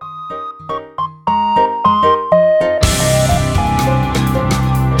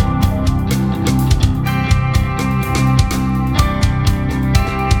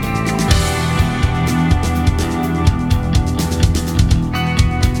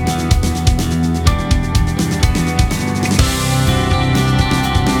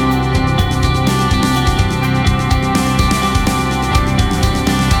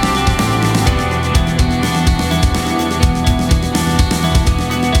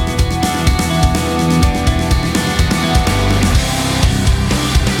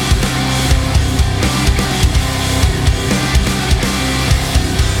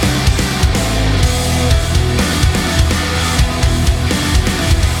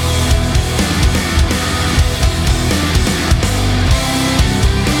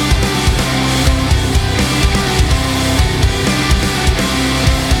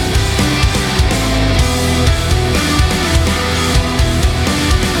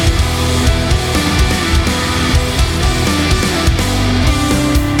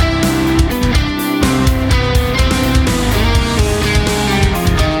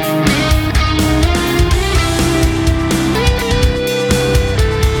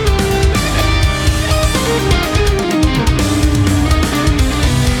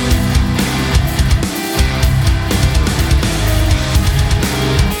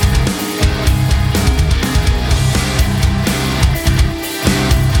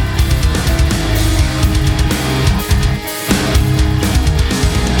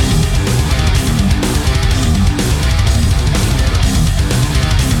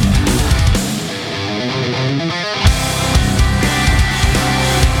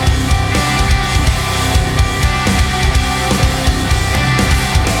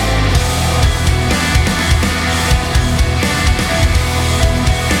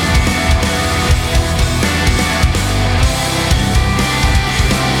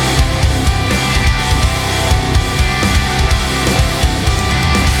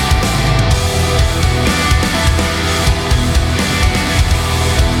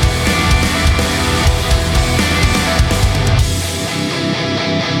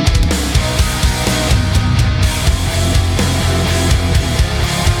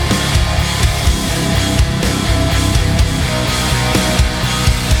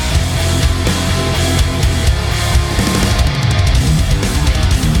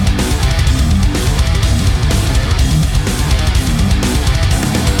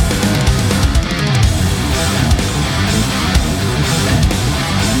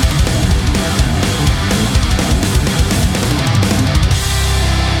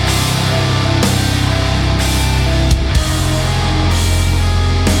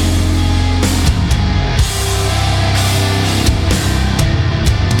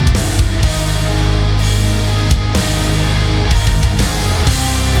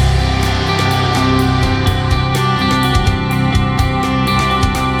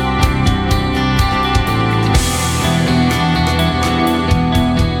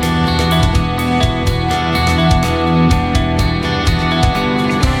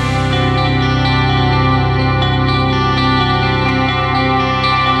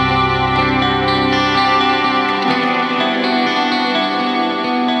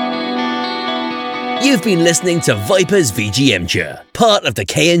 You've been listening to Viper's VGMture, part of the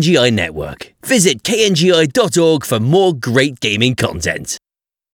KNGI network. Visit kngi.org for more great gaming content.